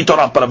rabbo ki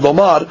torah parav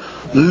lomar,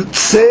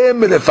 צא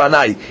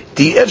מלפניי,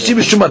 תהיה אפשי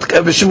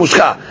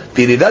בשימושך,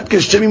 וירידת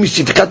כשמים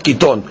משפיכת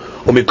קיטון,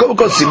 ומקום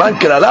כל סימן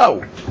קללה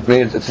הוא,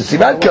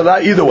 סימן קללה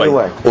either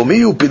way,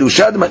 ומי הוא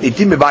פירושת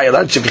מתניתים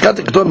בבעילן, שפיכת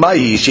הקיטון מהי,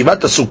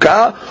 ישיבת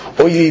הסוכה,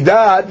 או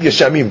ירידת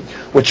גשמים,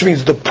 which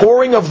means the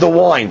pouring of the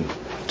wine.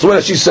 So what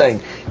is she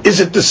saying? Is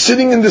it the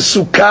sitting in the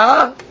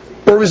sukkah,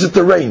 or is it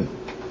the rain?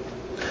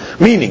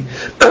 Meaning,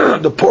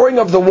 the pouring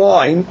of the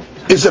wine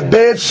is a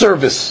bad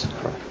service.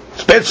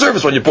 It's bad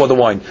service when you pour the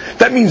wine.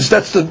 That means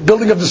that's the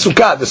building of the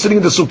sukkah, the sitting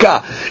in the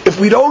sukkah. If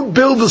we don't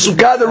build the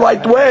sukkah the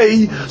right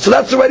way, so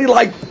that's already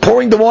like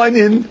pouring the wine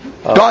in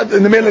God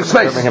in the middle of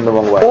space.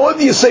 Or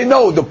do you say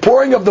no, the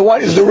pouring of the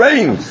wine is the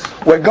rain,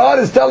 where God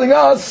is telling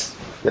us,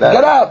 get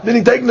out. Then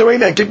He's taking the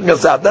rain and kicking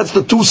us out. That's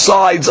the two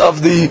sides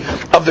of the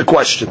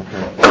question.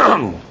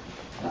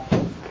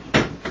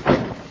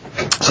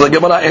 So the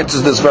Gemara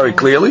answers this very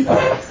clearly.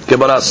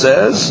 Gemara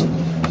says,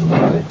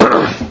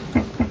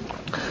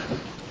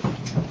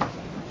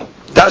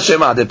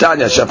 Tashema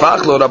detanya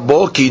shafach lo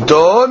rabbo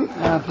kiton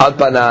al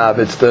panav.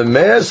 It's the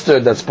master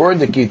that's pouring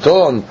the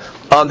kiton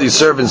on the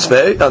servant's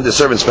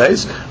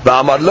face.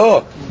 Va'amar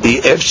lo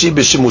efshi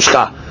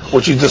b'shimushcha.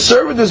 Which is the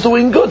servant is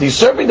doing good. He's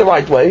serving the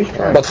right way,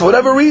 but for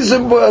whatever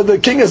reason, the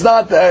king is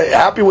not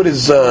happy with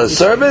his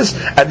service,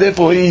 and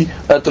therefore he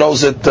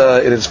throws it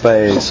in his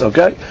face.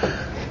 Okay.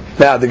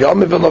 Now, the Gaon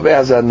Vilna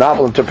has a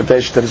novel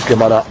interpretation to this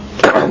Gemara.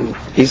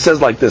 He says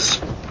like this: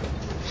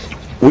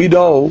 we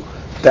know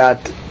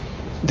that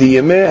the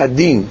Yemei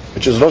Hadin,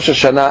 which is Rosh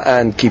Hashanah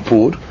and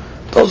Kippur,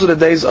 those are the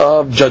days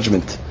of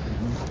judgment.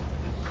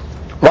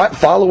 Right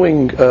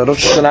following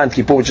Rosh Hashanah and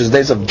Kippur, which is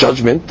days of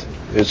judgment,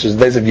 which is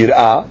days of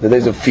Yir'ah, the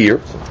days of fear,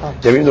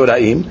 Yamim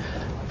Noraim,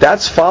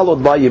 that's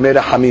followed by Yemei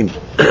Rahamim.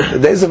 The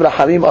days of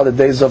Rahamim are the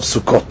days of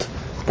Sukkot.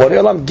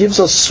 Borei Olam gives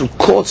us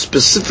Sukkot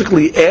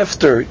specifically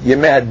after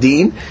Yemei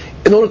Hadin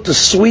in order to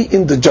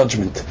sweeten the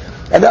judgment.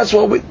 And that's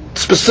what we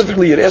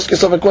specifically, you'd ask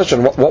yourself a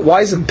question: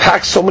 why is it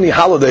packed so many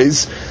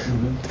holidays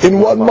in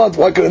 1 month?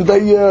 Why couldn't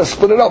they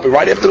split it up?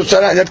 Right after the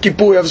Shana and Yom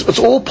Kippur, it's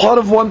all part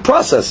of one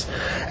process.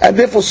 And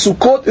therefore,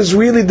 Sukkot is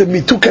really the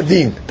mituk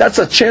hadin. That's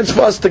a chance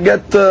for us to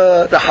get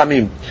the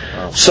hamim.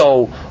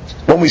 So,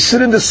 when we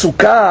sit in the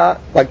Sukkah,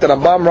 like the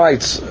Rambam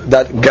writes,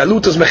 that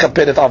galut is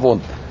mechaperet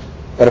avon.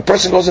 When a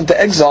person goes into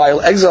exile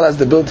has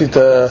the ability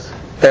to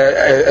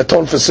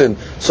atone for sin.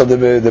 So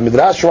the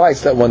Midrash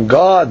writes that when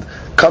God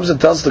comes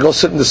and tells us to go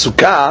sit in the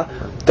Sukkah,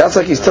 that's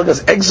like He's telling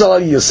us, exile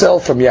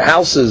yourself from your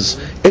houses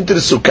into the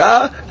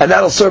Sukkah, and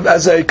that'll serve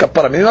as a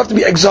kapara. I mean, you don't have to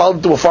be exiled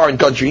into a foreign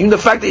country. Even the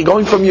fact that you're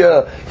going from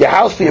your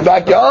house to your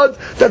backyard,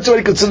 that's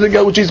already considered,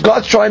 which is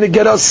God's trying to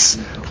get us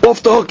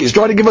off the hook. He's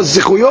trying to give us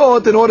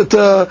zichuyot in order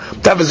to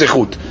have a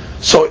zichut.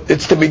 So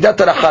it's the midat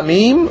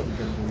rachamim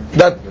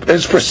that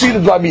is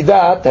preceded by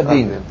midat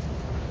hadin.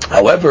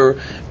 However,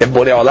 if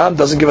Borei Olam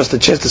doesn't give us the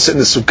chance to sit in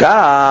the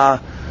Sukkah,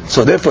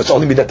 so therefore it's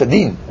only midat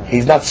hadin.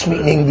 He's not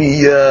sweetening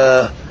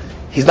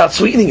he's not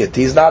sweetening it.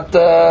 He's not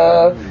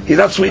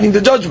sweetening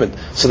the judgment.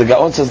 So the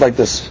Gaon says like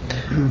this: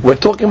 we're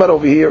talking about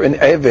over here in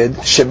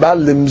Eved Sheba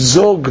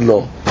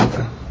Limzoglo,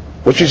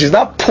 which means he's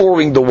not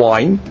pouring the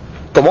wine.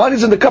 The wine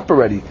is in the cup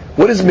already.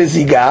 What is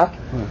mizigah?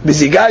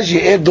 Mizigah is you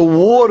add the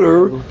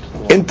water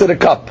into the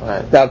cup.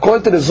 Now,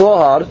 according to the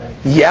Zohar,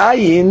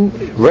 yayin,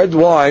 red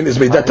wine, is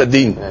midat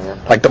hadin,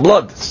 like the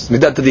blood. It's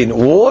midat hadin.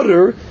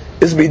 Water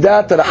is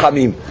midat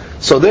rachamim.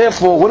 So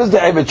therefore, what is the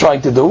Eved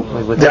trying to do?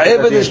 The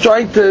Eved is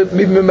trying to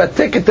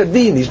mimatek it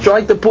hadin. He's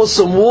trying to pour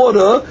some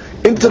water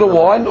into the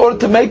wine in order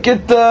to make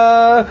it,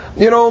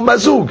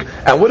 mazug.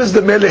 And what does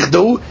the Melech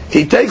do?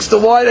 He takes the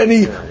wine and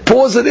he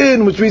pours it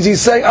in, which means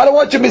he's saying, I don't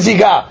want your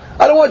mizigah.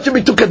 I don't want you to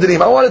be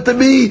tukadinim. I want it to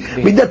be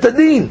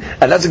midatadin.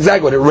 And that's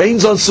exactly what it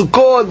rains on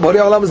Sukkot. Borei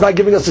Olam is not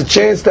giving us a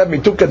chance to have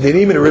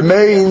mitukadinim, and it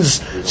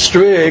remains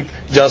strict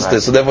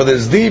justice. So therefore,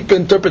 there's deep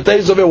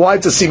interpretations of it. Why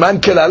it's a siman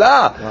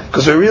kelala?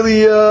 Because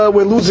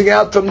we're losing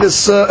out from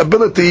this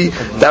ability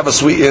to have a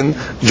sweetened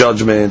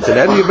judgment. In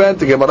any event,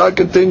 the Gemara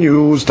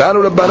continues.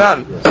 Tanu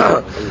Rabbanan.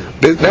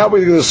 Now we're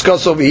going to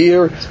discuss over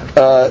here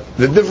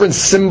the different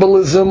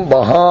symbolism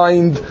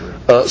behind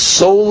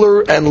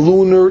solar and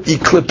lunar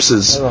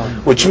eclipses,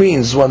 which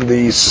means when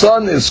the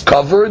sun is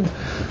covered,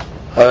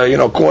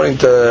 according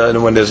to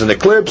when there's an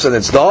eclipse and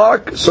it's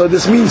dark, so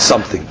this means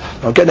something.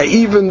 Okay, now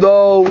even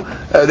though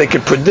they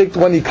can predict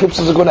when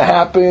eclipses are going to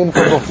happen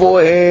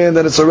beforehand,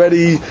 and it's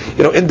already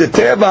in the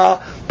teva,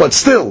 but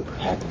still,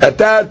 at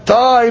that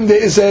time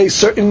there is a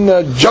certain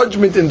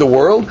judgment in the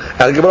world, and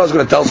the Gemara is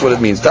going to tell us what it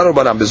means. At the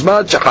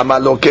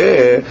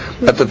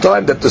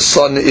time that the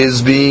sun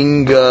is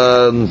being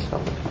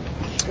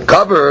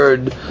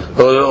covered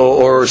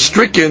or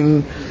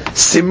stricken,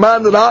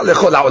 siman ra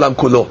lechol ha'olam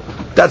kulo.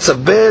 That's a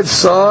bad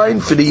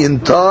sign for the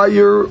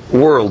entire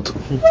world.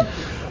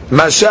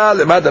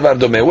 Mashal ma davar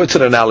domeh. What's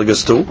it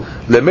analogous to?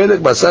 Lemelech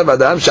basav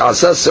adam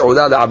she'asa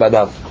se'udah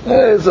le'abadav.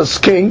 There's this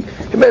king.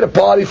 He made a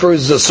party for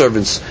his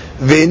servants.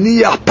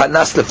 Ve'niyach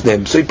panas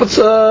lefneim. So he puts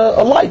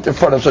a light in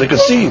front of them so they can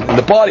see in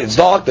the party. It's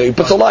dark there. He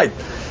puts a light.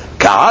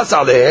 Ka'as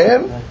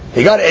alehem.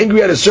 He got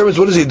angry at his servants.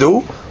 What does he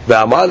do?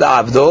 Ve'amar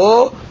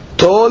la'avdo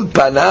Tol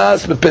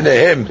panas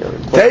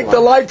mepenehem. Take the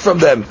light from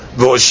them.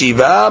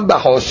 V'oshivam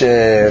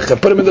b'choshech.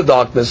 And put them in the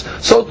darkness.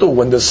 So too,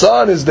 when the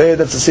sun is there,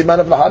 that's the siman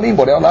of Lahamim.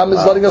 Borei Olam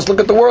is letting us look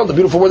at the world, the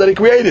beautiful world that He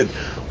created.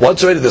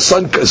 Once already the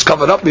sun is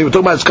covered up, we were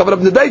talking about it's covered up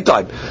in the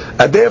daytime.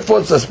 And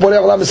therefore, it's Borei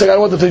Olam is saying, I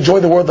don't want them to enjoy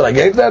the world that I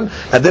gave them.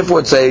 And therefore,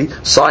 it's a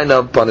sign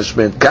of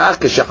punishment. Kach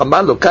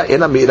keshachaman lo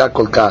ka'ena me'ira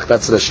kol kach.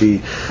 That's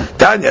Rashi.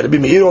 Tanya, Rabbi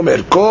Meir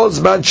omer, kol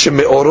zman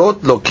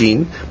sheme'orot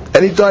lokin.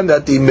 Anytime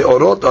that the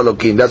me'orot are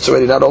lokin, that's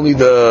already not only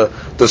the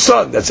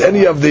sun, that's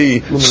any of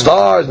the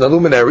stars and the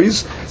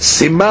luminaries.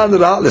 Siman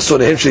ra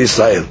lesonehem shel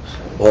Yisrael.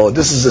 Oh,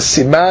 this is a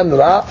siman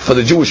ra for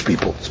the Jewish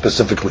people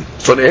specifically.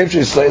 Sonehem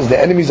shel Yisrael is the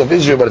enemies of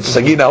Israel, but it's a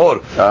sagi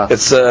nahor.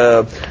 It's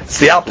the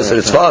opposite.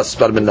 It's for us.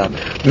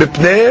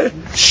 Mipnei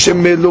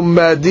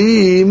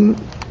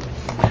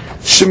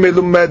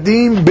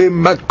shemelumadim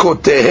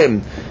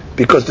b'makotehem.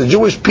 Because the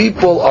Jewish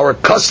people are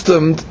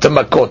accustomed to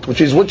makot,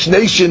 which is which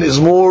nation is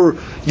more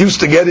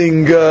used to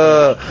getting,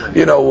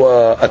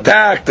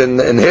 attacked and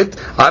hit.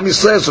 Am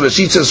Yisrael. So the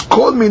Rashi says,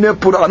 "Kol minei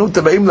puranut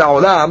tebaim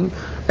la'olam."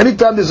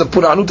 Anytime there's a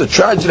puranut, a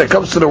tragedy that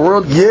comes to the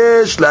world,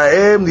 yesh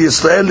lahem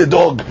liyisrael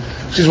lidog.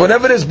 She says,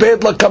 whenever there's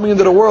bad luck coming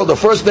into the world, the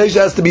first nation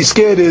that has to be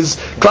scared is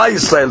Klal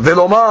Yisrael.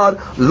 Velomar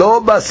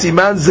lo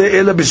basiman ze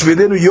ela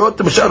b'shvilenu yot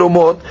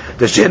b'sharomot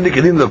v'she'en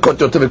nikedin l'kot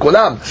yot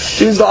v'kulam.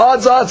 She says the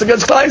odds are it's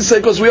against Klal Yisrael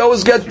because we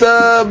always get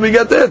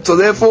it. So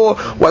therefore,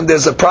 when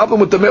there's a problem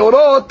with the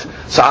meorot,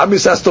 so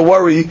Amis has to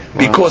worry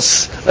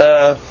because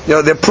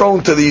they're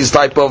prone to these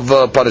type of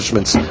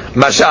punishments.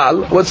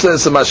 Mashal, what's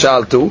this a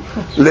mashal to?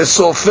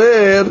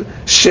 Lesofer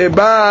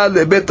sheba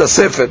lebet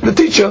hasefer. The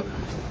teacher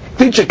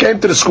came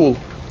to the school.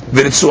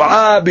 And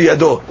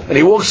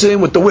he walks in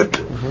with the whip.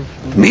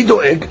 Mi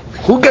doeg?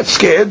 Who gets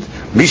scared?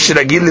 Who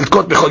doeg?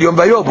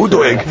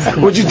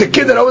 Which is the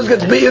kid that always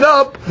gets beaten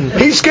up.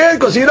 He's scared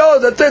because he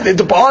knows that's it.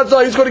 The odds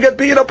are he's going to get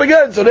beaten up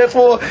again. So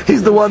therefore,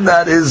 he's the one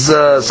that is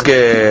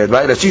scared.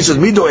 Right? She says,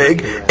 Mi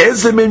doeg?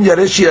 Ezemim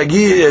yaresh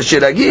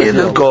shiragi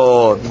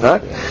ilkot.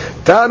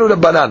 Tanu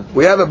Rabbanan.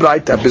 We have a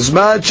braita.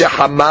 Bizman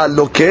shehamal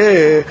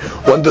lokeh.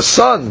 When the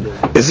sun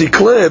is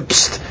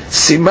eclipsed,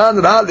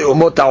 siman ra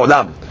le'umot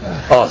ha'olam.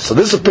 Oh, so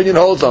this opinion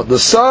holds on. The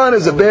sun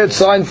is a bad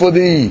sign for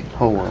the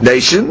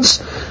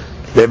nations.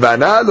 But when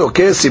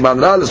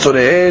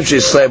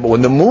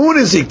the moon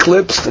is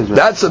eclipsed,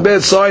 that's a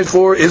bad sign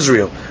for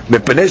Israel.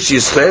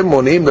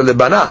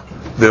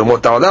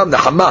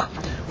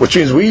 Which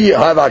means we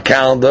have our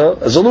calendar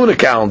as a lunar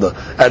calendar,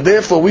 and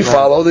therefore we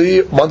follow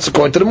the months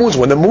according to the moons.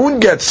 When the moon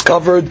gets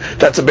covered,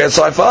 that's a bad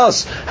sign for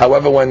us.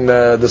 However, when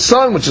the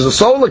sun, which is a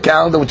solar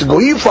calendar, which the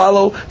goyim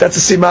follow, that's a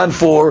siman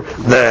for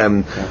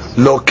them.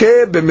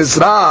 Lokeh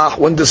b'mizrach,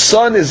 when the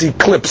sun is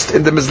eclipsed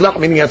in the mizrach,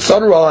 meaning at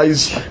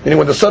sunrise, meaning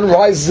when the sun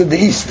rises in the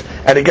east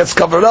and it gets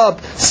covered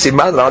up,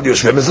 siman rad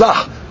yoshvei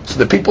mizrach. So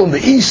the people in the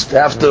east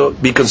have to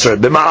be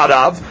concerned.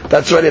 B'ma'arav,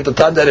 that's already at the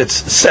time that it's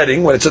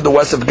setting, when it's in the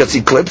west, if it gets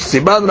eclipsed.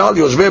 Siman ra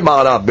yoshvei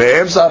ma'arav.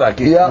 Be'emsa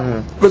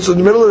rakiya. If it's in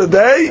the middle of the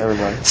day,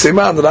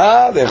 siman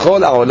ra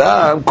v'chol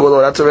ha'olam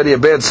kulo. That's already a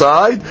bad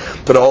side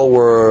to the whole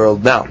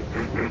world. Now,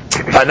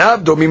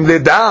 panav domim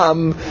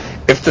ledam.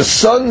 If the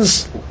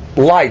sun's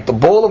light, the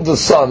ball of the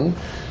sun,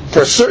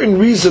 for a certain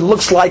reason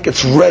looks like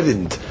it's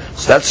reddened,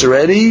 so that's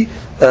already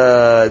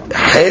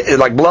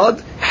like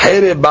blood.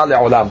 Then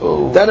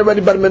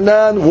already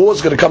Barminan, war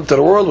is going to come to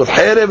the world with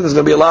Harib, and there's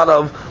going to be a lot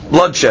of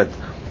bloodshed.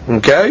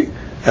 Okay?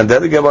 And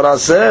then the Gemara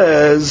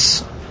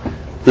says,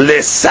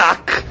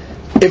 Lesak.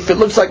 If it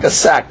looks like a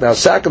sack. Now, a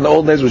sack in the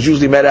old days was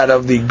usually made out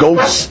of the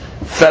goat's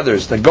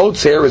feathers. The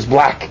goat's hair is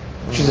black.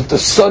 Which is if the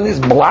sun is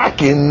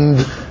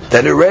blackened,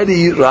 then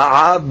already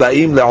Ra'av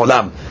Ba'im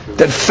Le'olam.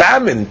 Then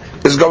famine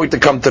is going to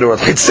come to the world.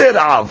 Hitzir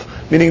Ra'av.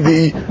 Meaning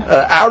the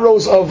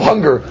arrows of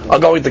hunger are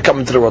going to come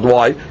into the world.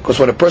 Why? Because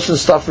when a person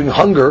is suffering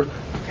hunger,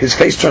 his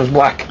face turns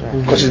black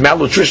because he's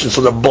malnutrition.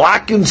 So the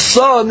blackened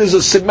sun is a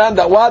siman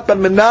that what?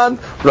 Barminan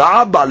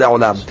ra'ab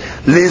ba'le'olam.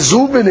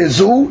 Lezu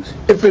v'lezu,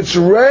 if it's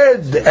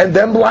red and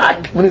then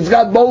black, when it's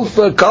got both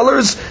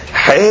colors,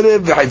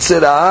 Harib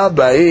v'hitzirah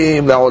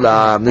ba'im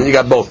le'olam. Then you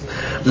got both.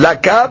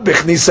 Laka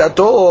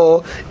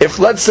b'chnisato, if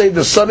let's say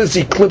the sun is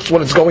eclipsed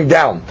when it's going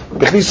down,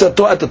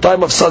 b'chnisato at the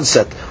time of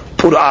sunset,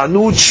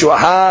 Pur'anud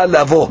shuha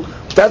lavo.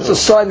 That's a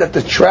sign that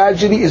the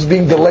tragedy is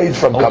being delayed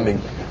from coming.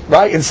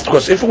 Right?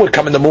 Because if it would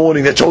come in the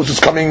morning, that shows it's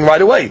coming right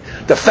away.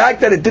 The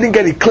fact that it didn't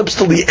get eclipsed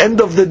till the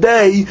end of the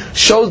day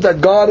shows that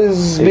God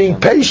is being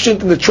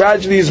patient and the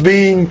tragedy is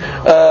being,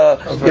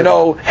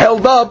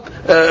 held up,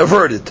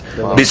 averted.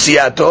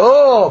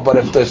 Bisiato, but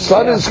if the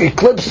sun is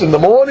eclipsed in the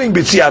morning,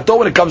 bisiato,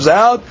 when it comes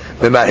out,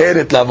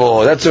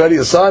 that's already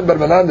a sign, but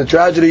the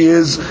tragedy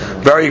is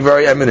very,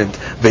 very imminent.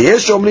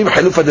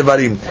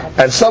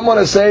 And someone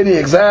is saying the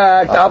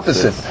exact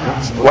opposite.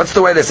 What's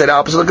the way they say the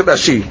opposite? Look at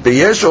Rashi.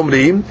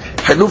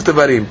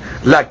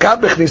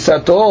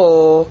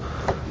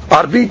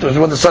 Arbit,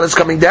 when the sun is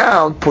coming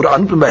down,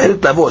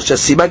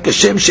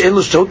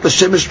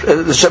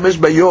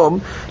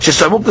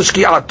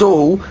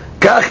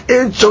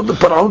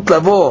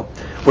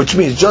 which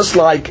means just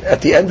like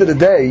at the end of the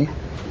day,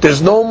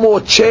 there's no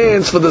more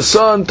chance for the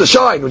sun to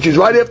shine, which is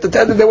right after the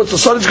end of the day, once the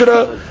sun is going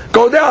to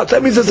go down. So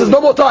that means there's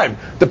no more time.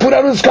 The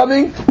Purim is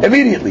coming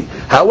immediately.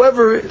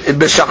 However, in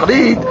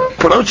B'Shachrit,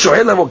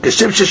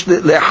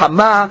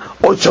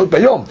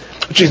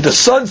 which is the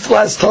sun still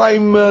has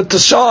time to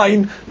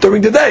shine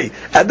during the day.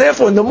 And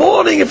therefore, in the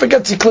morning, if it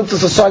gets eclipsed,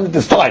 it's a sign that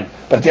there's time.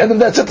 But at the end of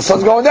that, that's it. The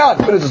sun's going down.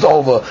 But it's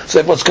over.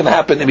 So what's going to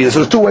happen immediately? So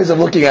there's two ways of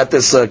looking at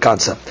this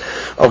concept.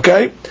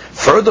 Okay?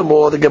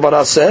 Furthermore, the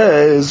Gemara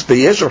says,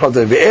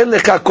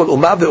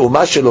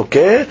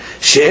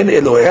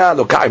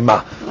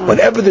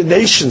 whenever the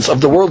nations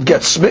of the world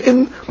get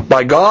smitten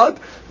by God,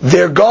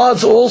 their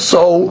gods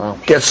also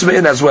get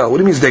smitten as well. What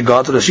do you mean their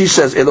gods? So she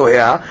says,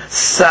 Elohea,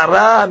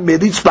 Sarah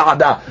Meritz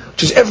Ba'ada.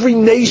 Which is every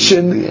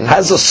nation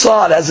has a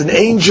Sar, has an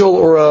angel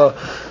or a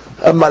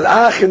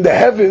malach in the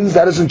heavens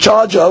that is in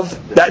charge of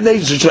that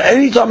nation. So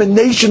anytime a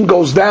nation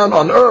goes down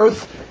on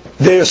earth,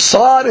 their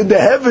Sar in the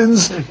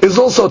heavens is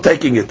also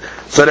taking it.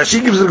 So that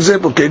she gives an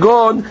example,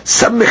 Kegon,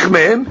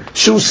 Sammichmem,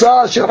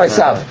 Shusa Shir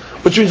Esav.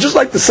 Which means just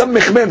like the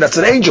Sammichmem, that's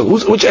an angel.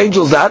 Which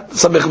angel is that?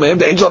 Sammichmem,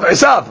 the angel of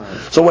Esav.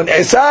 So when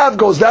Esav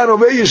goes down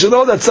over here, you should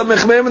know that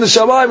Sammichmem in the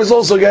Shamayim is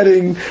also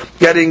getting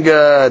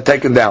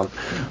taken down.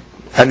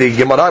 And the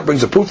Gemara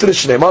brings a proof to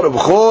this. Shneimar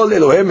B'chol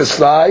Elohim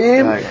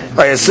Misraim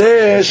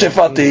Vayaseh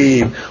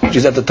Shefatim. Which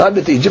is at the time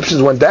that the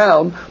Egyptians went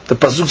down, the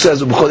pasuk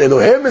says B'chol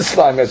Elohim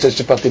Misraim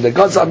Vayaseh Shefatim. The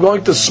gods, I'm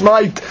going to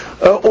smite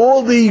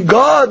all the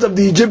gods of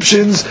the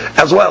Egyptians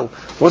as well.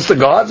 What's the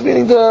gods?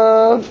 Meaning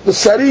the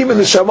Sarim and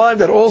the Shamayim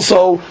that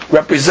also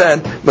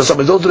represent. But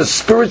those are the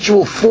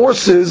spiritual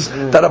forces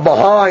that are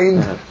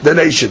behind the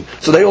nation.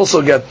 So they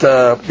also get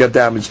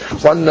damaged.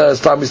 One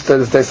time they said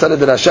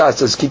it in Rasha. It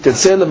says Ki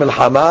tetzeh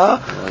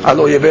le'milchama al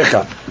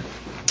oyevecha.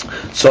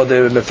 So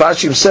the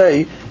Mefashim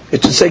say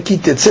it should say Ki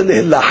tetzeh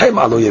le'ilachem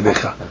al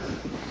oyevecha.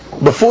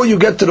 Before you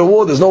get to the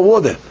war, there's no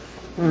war there.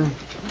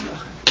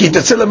 You're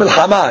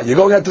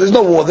going out, there's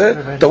no war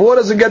there. The war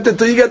doesn't get there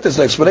until you get this.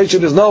 The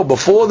explanation is no.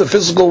 Before the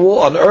physical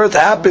war on earth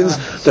happens,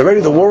 the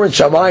war in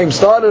Shamayim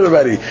started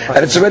already, and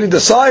it's already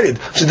decided.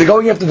 So they're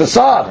going after the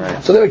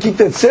Sar. So they keep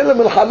that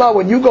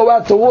when you go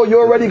out to war,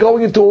 you're already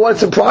going into a war.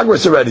 It's in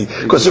progress already,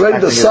 because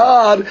already the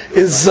Sar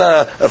is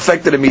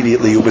affected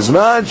immediately. But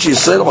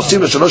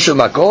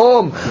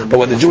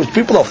when the Jewish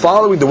people are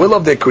following the will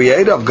of their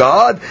Creator, of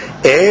God,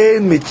 you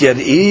don't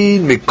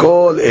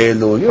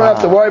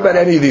have to worry about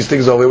any of these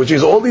things over here, which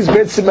is all these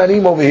beit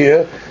simanim over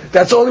here.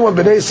 That's only when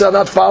Bnei Yisrael are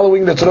not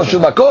following the Tzrosh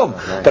Makom.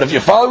 But if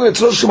you're following the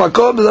Tzrosh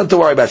Makom, there's nothing to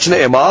worry about.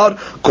 Shnei Emar,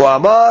 Ko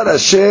Amar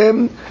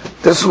Hashem.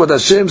 This is what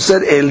Hashem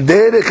said. El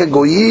derech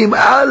hagoyim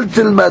al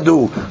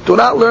tilmadu. Do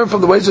not learn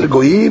from the ways of the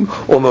goyim.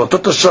 Or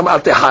me'otot Hashem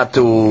al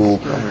tehatu.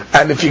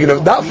 And if you're going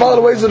to not follow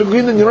the ways of the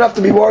goyim, then you don't have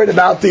to be worried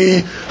about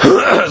the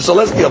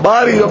celestial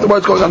body. You don't have to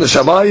worry what's going on in the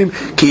Shamayim.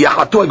 Ki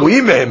yahatu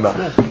hagoyim mehem.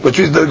 Which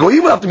means the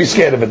goyim will have to be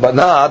scared of it, but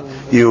not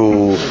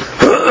you.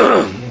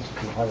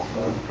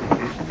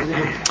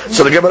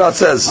 So the Gemara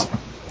says,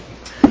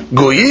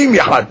 Goyim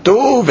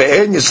yahatu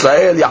ve'en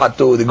Yisrael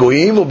yahatu. The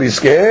Goyim will be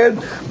scared,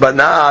 but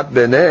not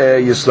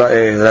Bnei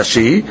Yisrael.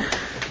 Rashi,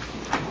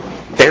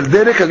 El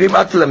derech hagim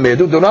at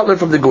lamedu. Do not learn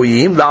from the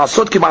Goyim.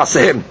 La'asot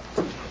kima'asehem.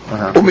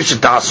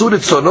 U'misheta'asu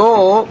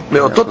ritzono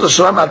me'otot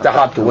Hashem al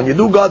tehatu. When you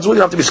do God's will,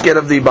 you have to be scared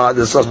of the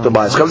celestial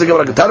bodies. Comes the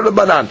Gemara, Ketar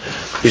Rabbanan.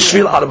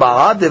 Yishvil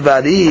arba'a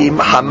devarim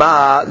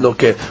hama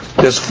lokeh.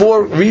 There's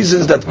 4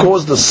 reasons that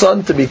cause the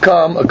sun to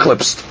become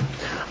eclipsed.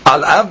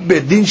 Al Av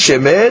Bedin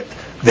Shemet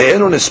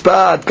ve'enu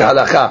nispat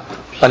k'halacha.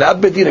 An Av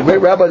Bedin, a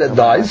great rabbi that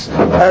dies,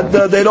 and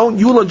they don't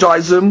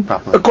eulogize him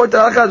according to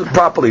halacha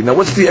properly. Now,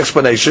 what's the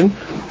explanation?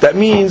 That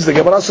means the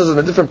Gemara says in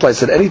a different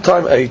place that any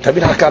time a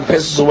Talmid Hakam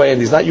passes away and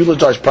he's not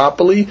eulogized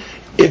properly,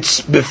 it's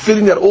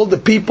befitting that all the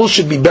people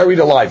should be buried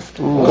alive,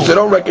 because they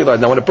don't recognize.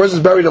 Now, when a person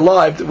is buried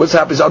alive, what's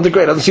happened is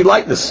underground, doesn't see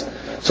lightness.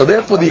 So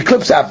therefore the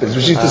eclipse happens,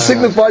 which is to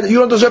signify that you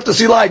don't deserve to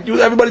see light.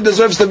 Everybody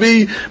deserves to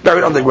be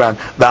buried underground.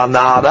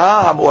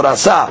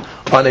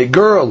 On a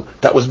girl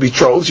that was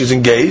betrothed, she's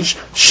engaged,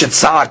 she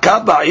was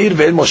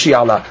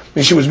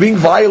being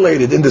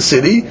violated in the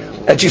city,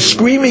 and she's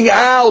screaming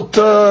out,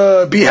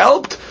 be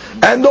helped,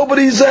 and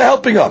nobody's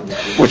helping her.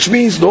 Which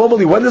means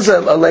normally, when does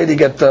a lady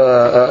get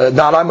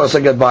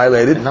get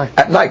violated?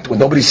 At night, when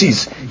nobody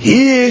sees.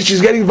 Here,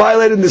 she's getting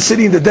violated in the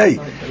city in the day,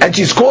 and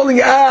she's calling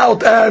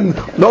out, and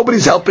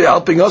nobody's helping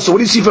her. So what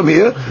do you see from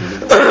here?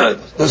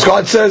 This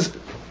God says,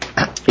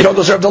 you don't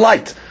deserve the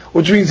light.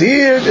 Which means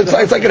here, it's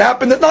like it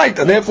happened at night,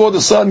 and therefore the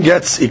sun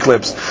gets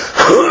eclipsed.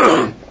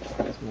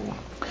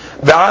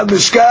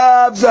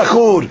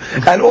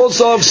 And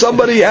also if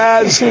somebody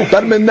has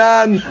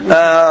Barminan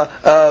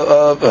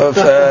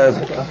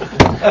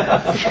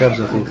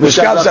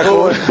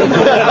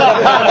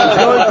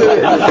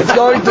it's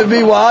going to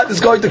be what?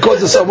 It's going to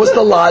cause the sun. What's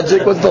the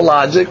logic?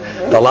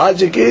 The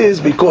logic is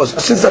because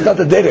since that's not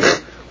the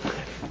derech,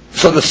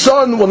 so the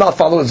sun will not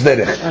follow its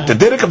derech. The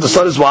derech of the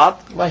sun is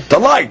what? The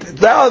light.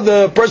 Now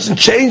the person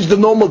changed the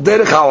normal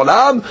derech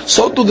ha'olam,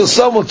 so too the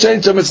sun will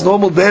change from its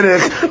normal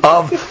derech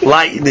of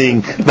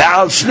lightning.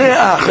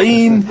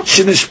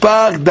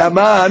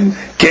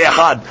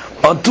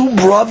 on two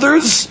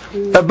brothers,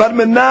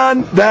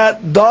 Barminan,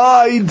 that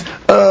died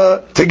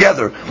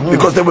together.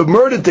 Because they were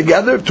murdered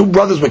together, two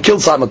brothers were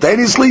killed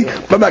simultaneously,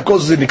 but that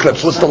causes an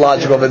eclipse. What's the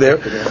logic over there?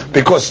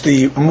 Because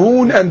the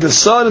moon and the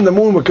sun and the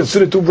moon were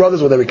considered two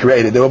brothers when they were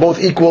created. They were both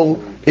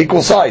equal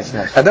size.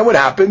 Yes. And then what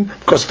happened?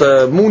 Because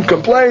the moon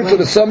complained, so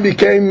the sun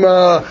became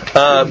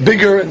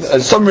bigger, and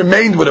the sun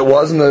remained what it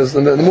was, and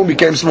the moon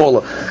became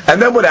smaller.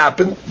 And then what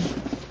happened?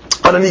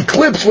 On an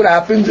eclipse, what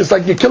happens? It's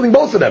like you're killing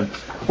both of them.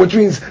 Which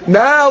means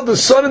now the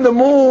sun and the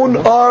moon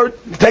are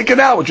taken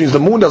out, which means the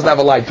moon doesn't have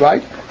a light,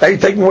 right? Now you're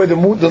taking away the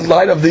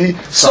light of the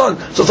sun.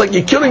 So it's like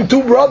you're killing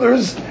two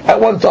brothers at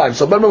one time.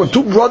 So remember, when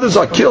two brothers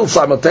are killed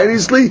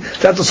simultaneously,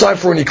 that's a sign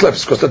for an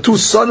eclipse. Because the two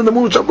sun and the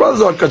moon, which are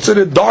brothers, are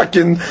considered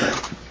darkened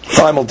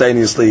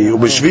simultaneously.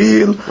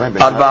 Ubishvil,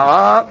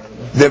 arba'a,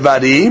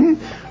 devarim,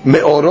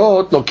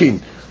 me'orot,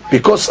 lokin.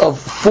 Because of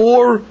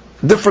four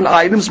different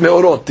items,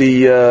 me'orot,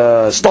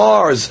 the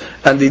stars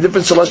and the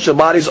different celestial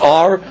bodies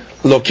are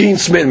lokin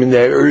smitten,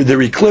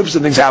 they're eclipsed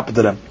and things happen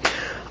to them.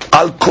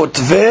 Al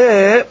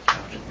kotveh,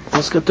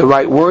 let's get the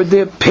right word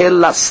there,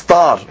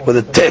 pelastar, with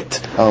a tet.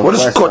 What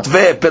is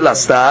kotveh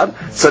pelastar?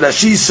 So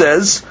Rashi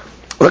says,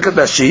 look at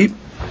Rashi,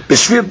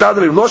 b'shvir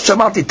dadrim, lo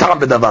shamati tam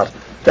b'davar.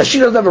 Rashi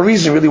doesn't have a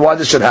reason really why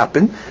this should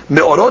happen.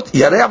 Me'orot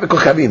yareach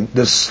v'kochavim,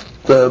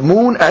 the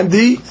moon and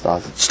the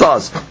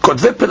stars.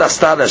 Kotveh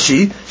pelastar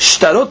Rashi,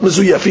 shtarot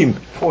mezuyafim.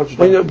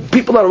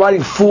 People are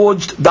writing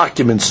forged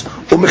documents.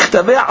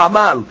 U'mechtaveh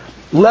amal,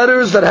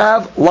 letters that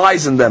have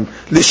lies in them.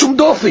 Lishum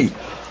dofi,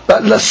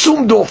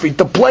 lasum dofi,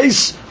 the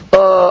place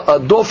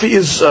dofi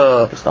is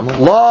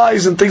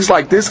lies and things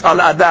like this. Al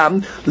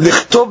adam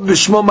lichtov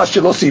b'shmo ma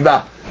shelo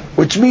siva,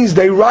 which means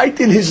they write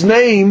in his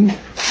name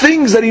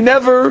things that he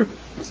never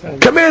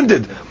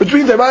commanded. Which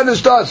means they write in the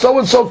star, so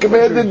and so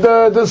commanded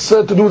this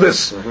to do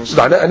this.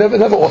 So I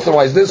never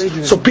authorized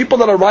this. So people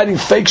that are writing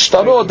fake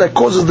shtarot, that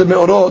causes the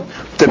me'orot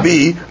to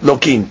be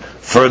lokin.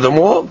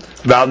 Furthermore,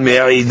 val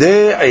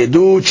me'ideh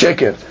edu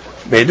cheker.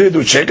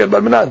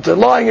 They're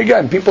lying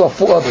again. People are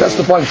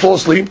testifying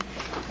falsely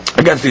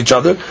against each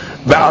other.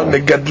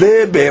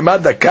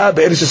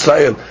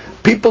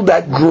 People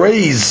that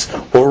graze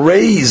or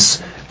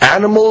raise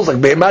animals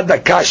like Be'emad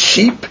Daka,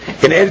 sheep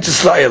in Eretz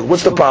Israel.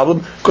 What's the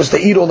problem? Because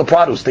they eat all the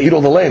produce, they eat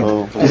all the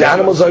land. These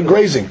animals are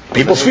grazing.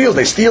 People's fields,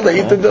 they steal, they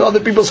eat the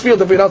other people's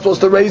fields if you're not supposed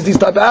to raise these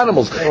type of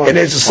animals in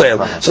Eretz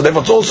Israel. So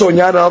therefore it's also a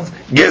yan of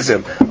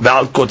Gezer.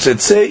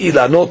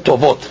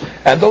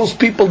 And those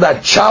people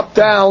that chop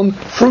down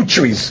fruit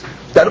trees,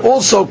 that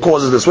also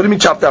causes this. What do you mean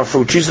chop down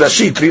fruit trees?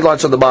 Rashi, 3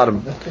 lines on the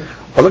bottom.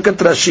 Well, look at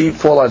Rashi,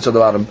 4 lines on the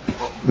bottom.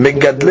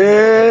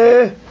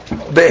 Megadle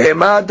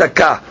Behemad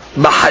Daka.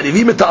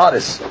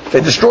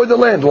 They destroy the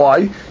land. Why?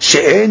 You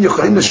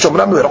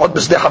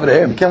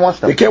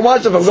can't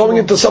watch them from going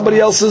into somebody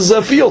else's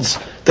fields.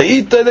 They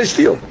eat, they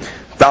steal.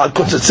 Even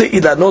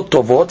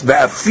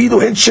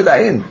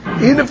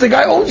if the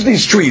guy owns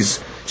these trees,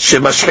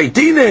 you're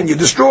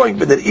destroying.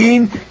 It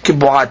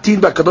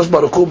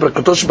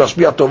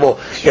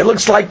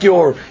looks like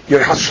you're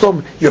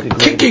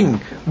kicking.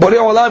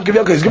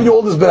 He's giving you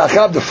all this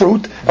berachav, the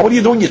fruit, and what are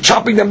you doing? You're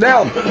chopping them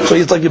down. So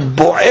it's like you're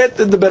bo'et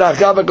in the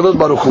berachav HaKadosh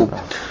Baruch Hu.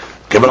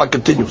 Gemara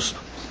continues.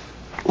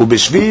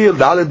 ובשביל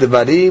ד'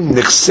 דברים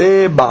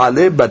נכסי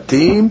בעלי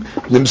בתים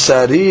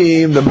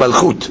נמסרים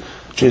למלכות.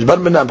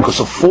 Because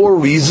of 4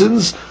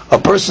 reasons, a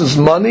person's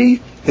money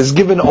is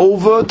given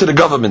over to the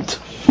government.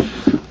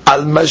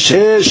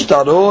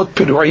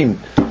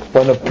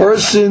 When a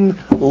person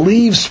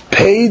leaves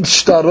paid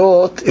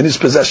shtarot in his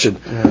possession,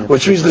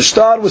 which means the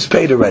shtar was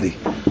paid already.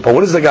 But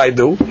what does the guy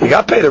do? He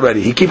got paid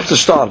already. He keeps the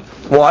shtar.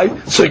 Why?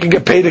 So he can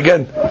get paid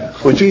again.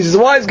 Which means he's a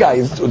wise guy.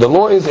 The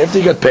law is, after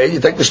you get paid, you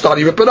take the shtar,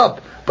 you rip it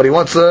up. But he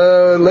wants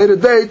a later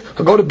date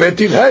to go to Beit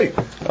Din. Hey,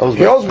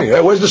 he owes me.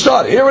 Hey, where's the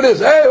shtar? Here it is.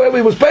 Hey,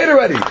 he was paid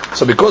already.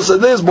 So because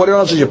of this,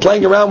 Boreon says you're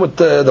playing around with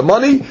the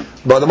money,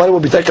 but the money will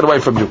be taken away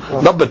from you.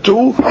 Number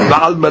 2,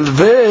 Ba'al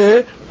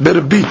Malveh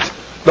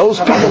Birbit. Those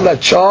people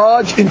that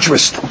charge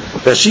interest.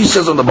 That she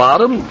says on the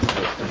bottom,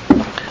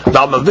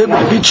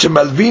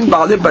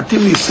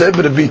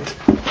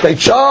 they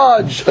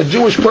charge a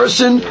Jewish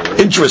person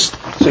interest.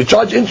 So you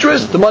charge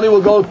interest, the money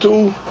will go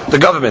to the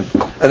government.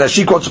 And as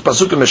she quotes the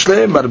pasuk in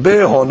Mishlei,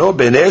 "Marbe hono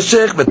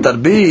beneshech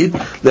v'tarbit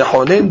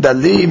lechonen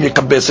dalim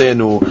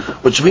yikabesenu,"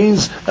 which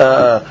means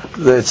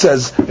it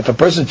says if a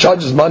person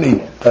charges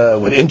money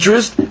with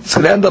interest, it's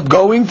going to end up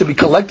going to be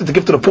collected to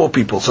give to the poor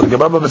people. So the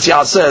Gemara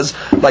B'Tziah says,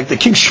 like the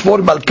king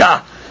Shvor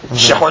Malka,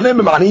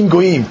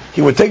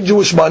 he would take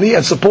Jewish money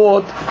and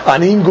support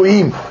Anim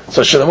Goyim.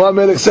 So Shlomo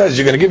Melech says,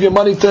 you're going to give your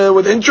money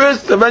with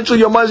interest, eventually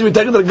your money will be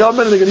taken to the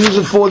government and they're going to use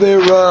it for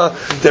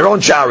their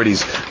own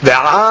charities.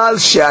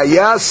 Let's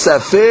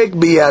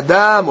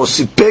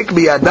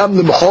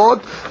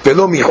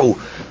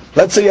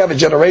say you have a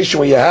generation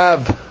where you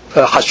have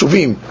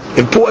Hashuvim,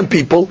 important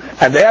people,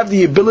 and they have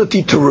the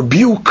ability to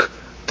rebuke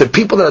the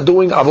people that are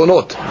doing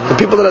avonot, the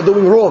people that are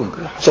doing wrong.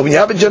 So when you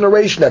have a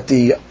generation that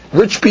the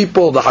rich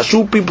people, the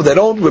Hashub people, they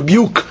don't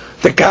rebuke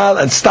the Kahal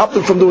and stop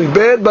them from doing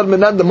bad, but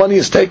then the money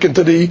is taken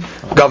to the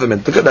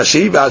government. Look at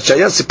Rashi,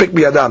 והשהיה סיפק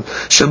בידם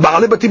של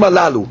בעלי בתים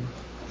הללו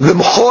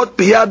למחות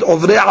ביד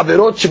עוברי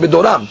עבירות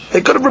שבדורם.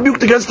 They could have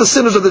rebuked against the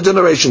sinners of the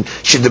generation.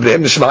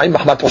 שדבריהם נשמעים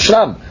מחמת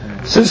עושרם.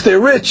 Since they're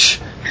rich,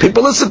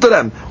 people listen to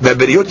them.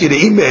 והבריות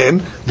יראים מהם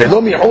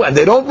ולא מיעו, and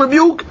they don't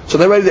rebuke, so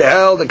they're ready to be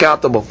held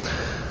accountable.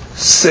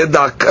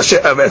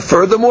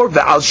 Furthermore,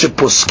 ועל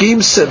שפוסקים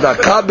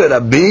צדקה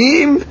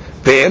ברבים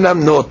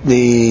ואינם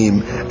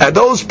נותנים. And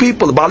those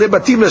people, בעלי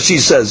בתים, she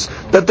says,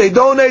 that they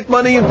donate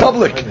money in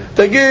public.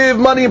 They give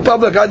money in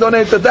public. I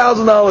donate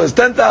 $1,000,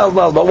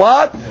 $10,000, but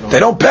what? They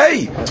don't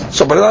pay.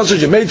 So, but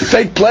says you made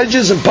fake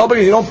pledges in public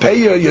and you don't pay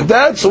your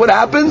debt, so what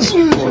happens?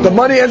 The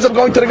money ends up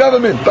going to the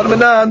government. But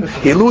Manan,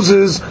 he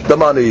loses the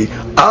money.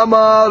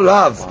 Amar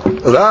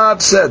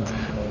Rav said,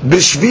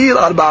 בשביל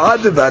ארבעה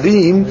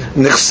דברים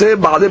נכסי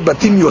בעלי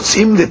בתים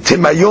יוצאים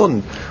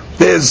לטמיון.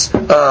 There's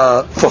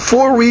for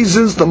 4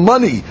 reasons the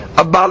money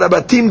of Baal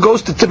Batim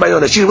goes to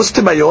Timayon. What's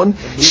Timayon?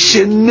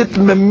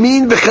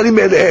 Shenitmamin v'chalim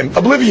elehem.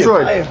 Oblivion.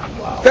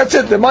 That's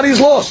it. The money is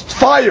lost.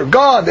 Fire.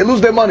 Gone. They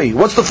lose their money.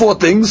 What's the 4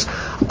 things?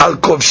 Al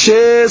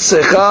kovshe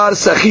sechar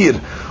sachir,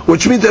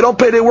 which means they don't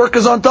pay their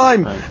workers on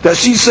time. That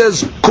she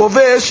says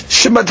kovesh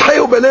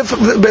shemadhayu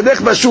belech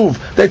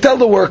vashuv. They tell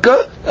the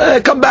worker,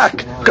 come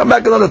back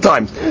another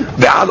time.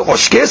 Ve'al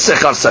oshke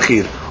sechar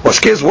sachir.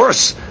 Oshke is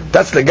worse.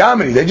 That's the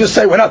gamri. They just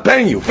say we're not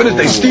paying you. Finish.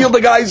 They steal the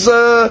guy's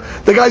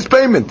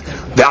payment.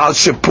 Ve'al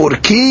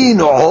shepurkin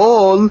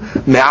ol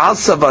me'al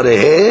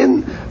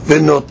savarehen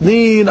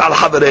v'notnin al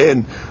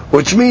havarehen,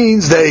 which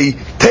means they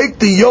take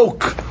the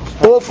yoke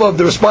off of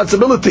the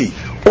responsibility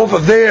off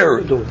of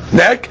their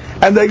neck,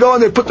 and they go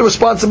and they put the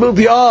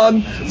responsibility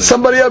on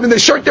somebody else. I mean, they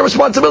shirk their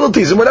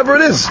responsibilities and whatever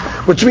it is,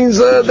 which means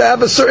they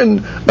have a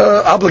certain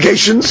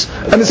obligations,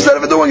 and instead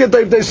of doing it,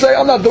 they say,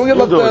 "I'm not doing it.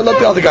 Let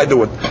the other guy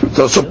do it."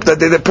 So that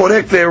they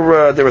protect their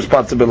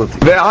responsibility.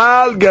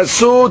 Ve'al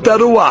gasut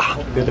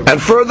haruach,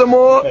 and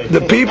furthermore, the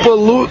people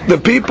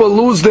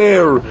lose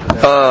their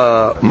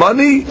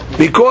money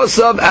because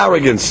of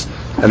arrogance.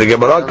 And the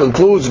Gemara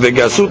concludes,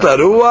 "Ve'gasut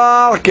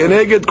haruach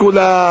keneged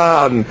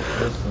kulan."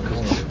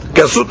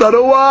 Gasut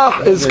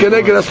haruach is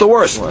keneged, that's the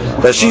worst.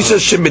 That she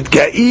says,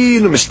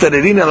 "Shemitkain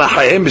u'mistarerin ala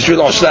hayim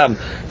b'shvil oshram."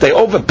 They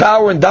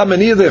overpower and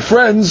domineer their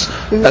friends,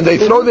 and they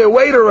throw their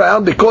weight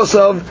around because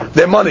of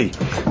their money.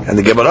 And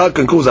the Gemara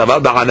concludes,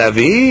 "Aval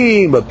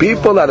ba'anavim," but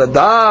people that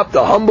adopt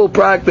a humble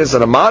practice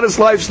and a modest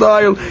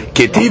lifestyle.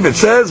 Ketiv, it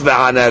says,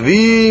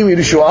 "Va'anavim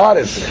yirishu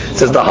aretz." It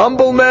says the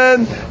humble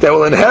men, they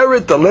will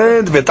inherit the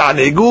land.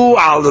 V'tanigu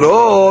al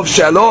rov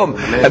shalom,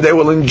 and they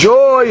will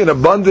enjoy an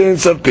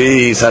abundance of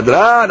peace.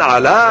 Hadran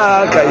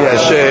ala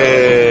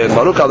kayashen.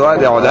 Baruch Adonai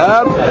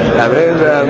le'olam. Amen.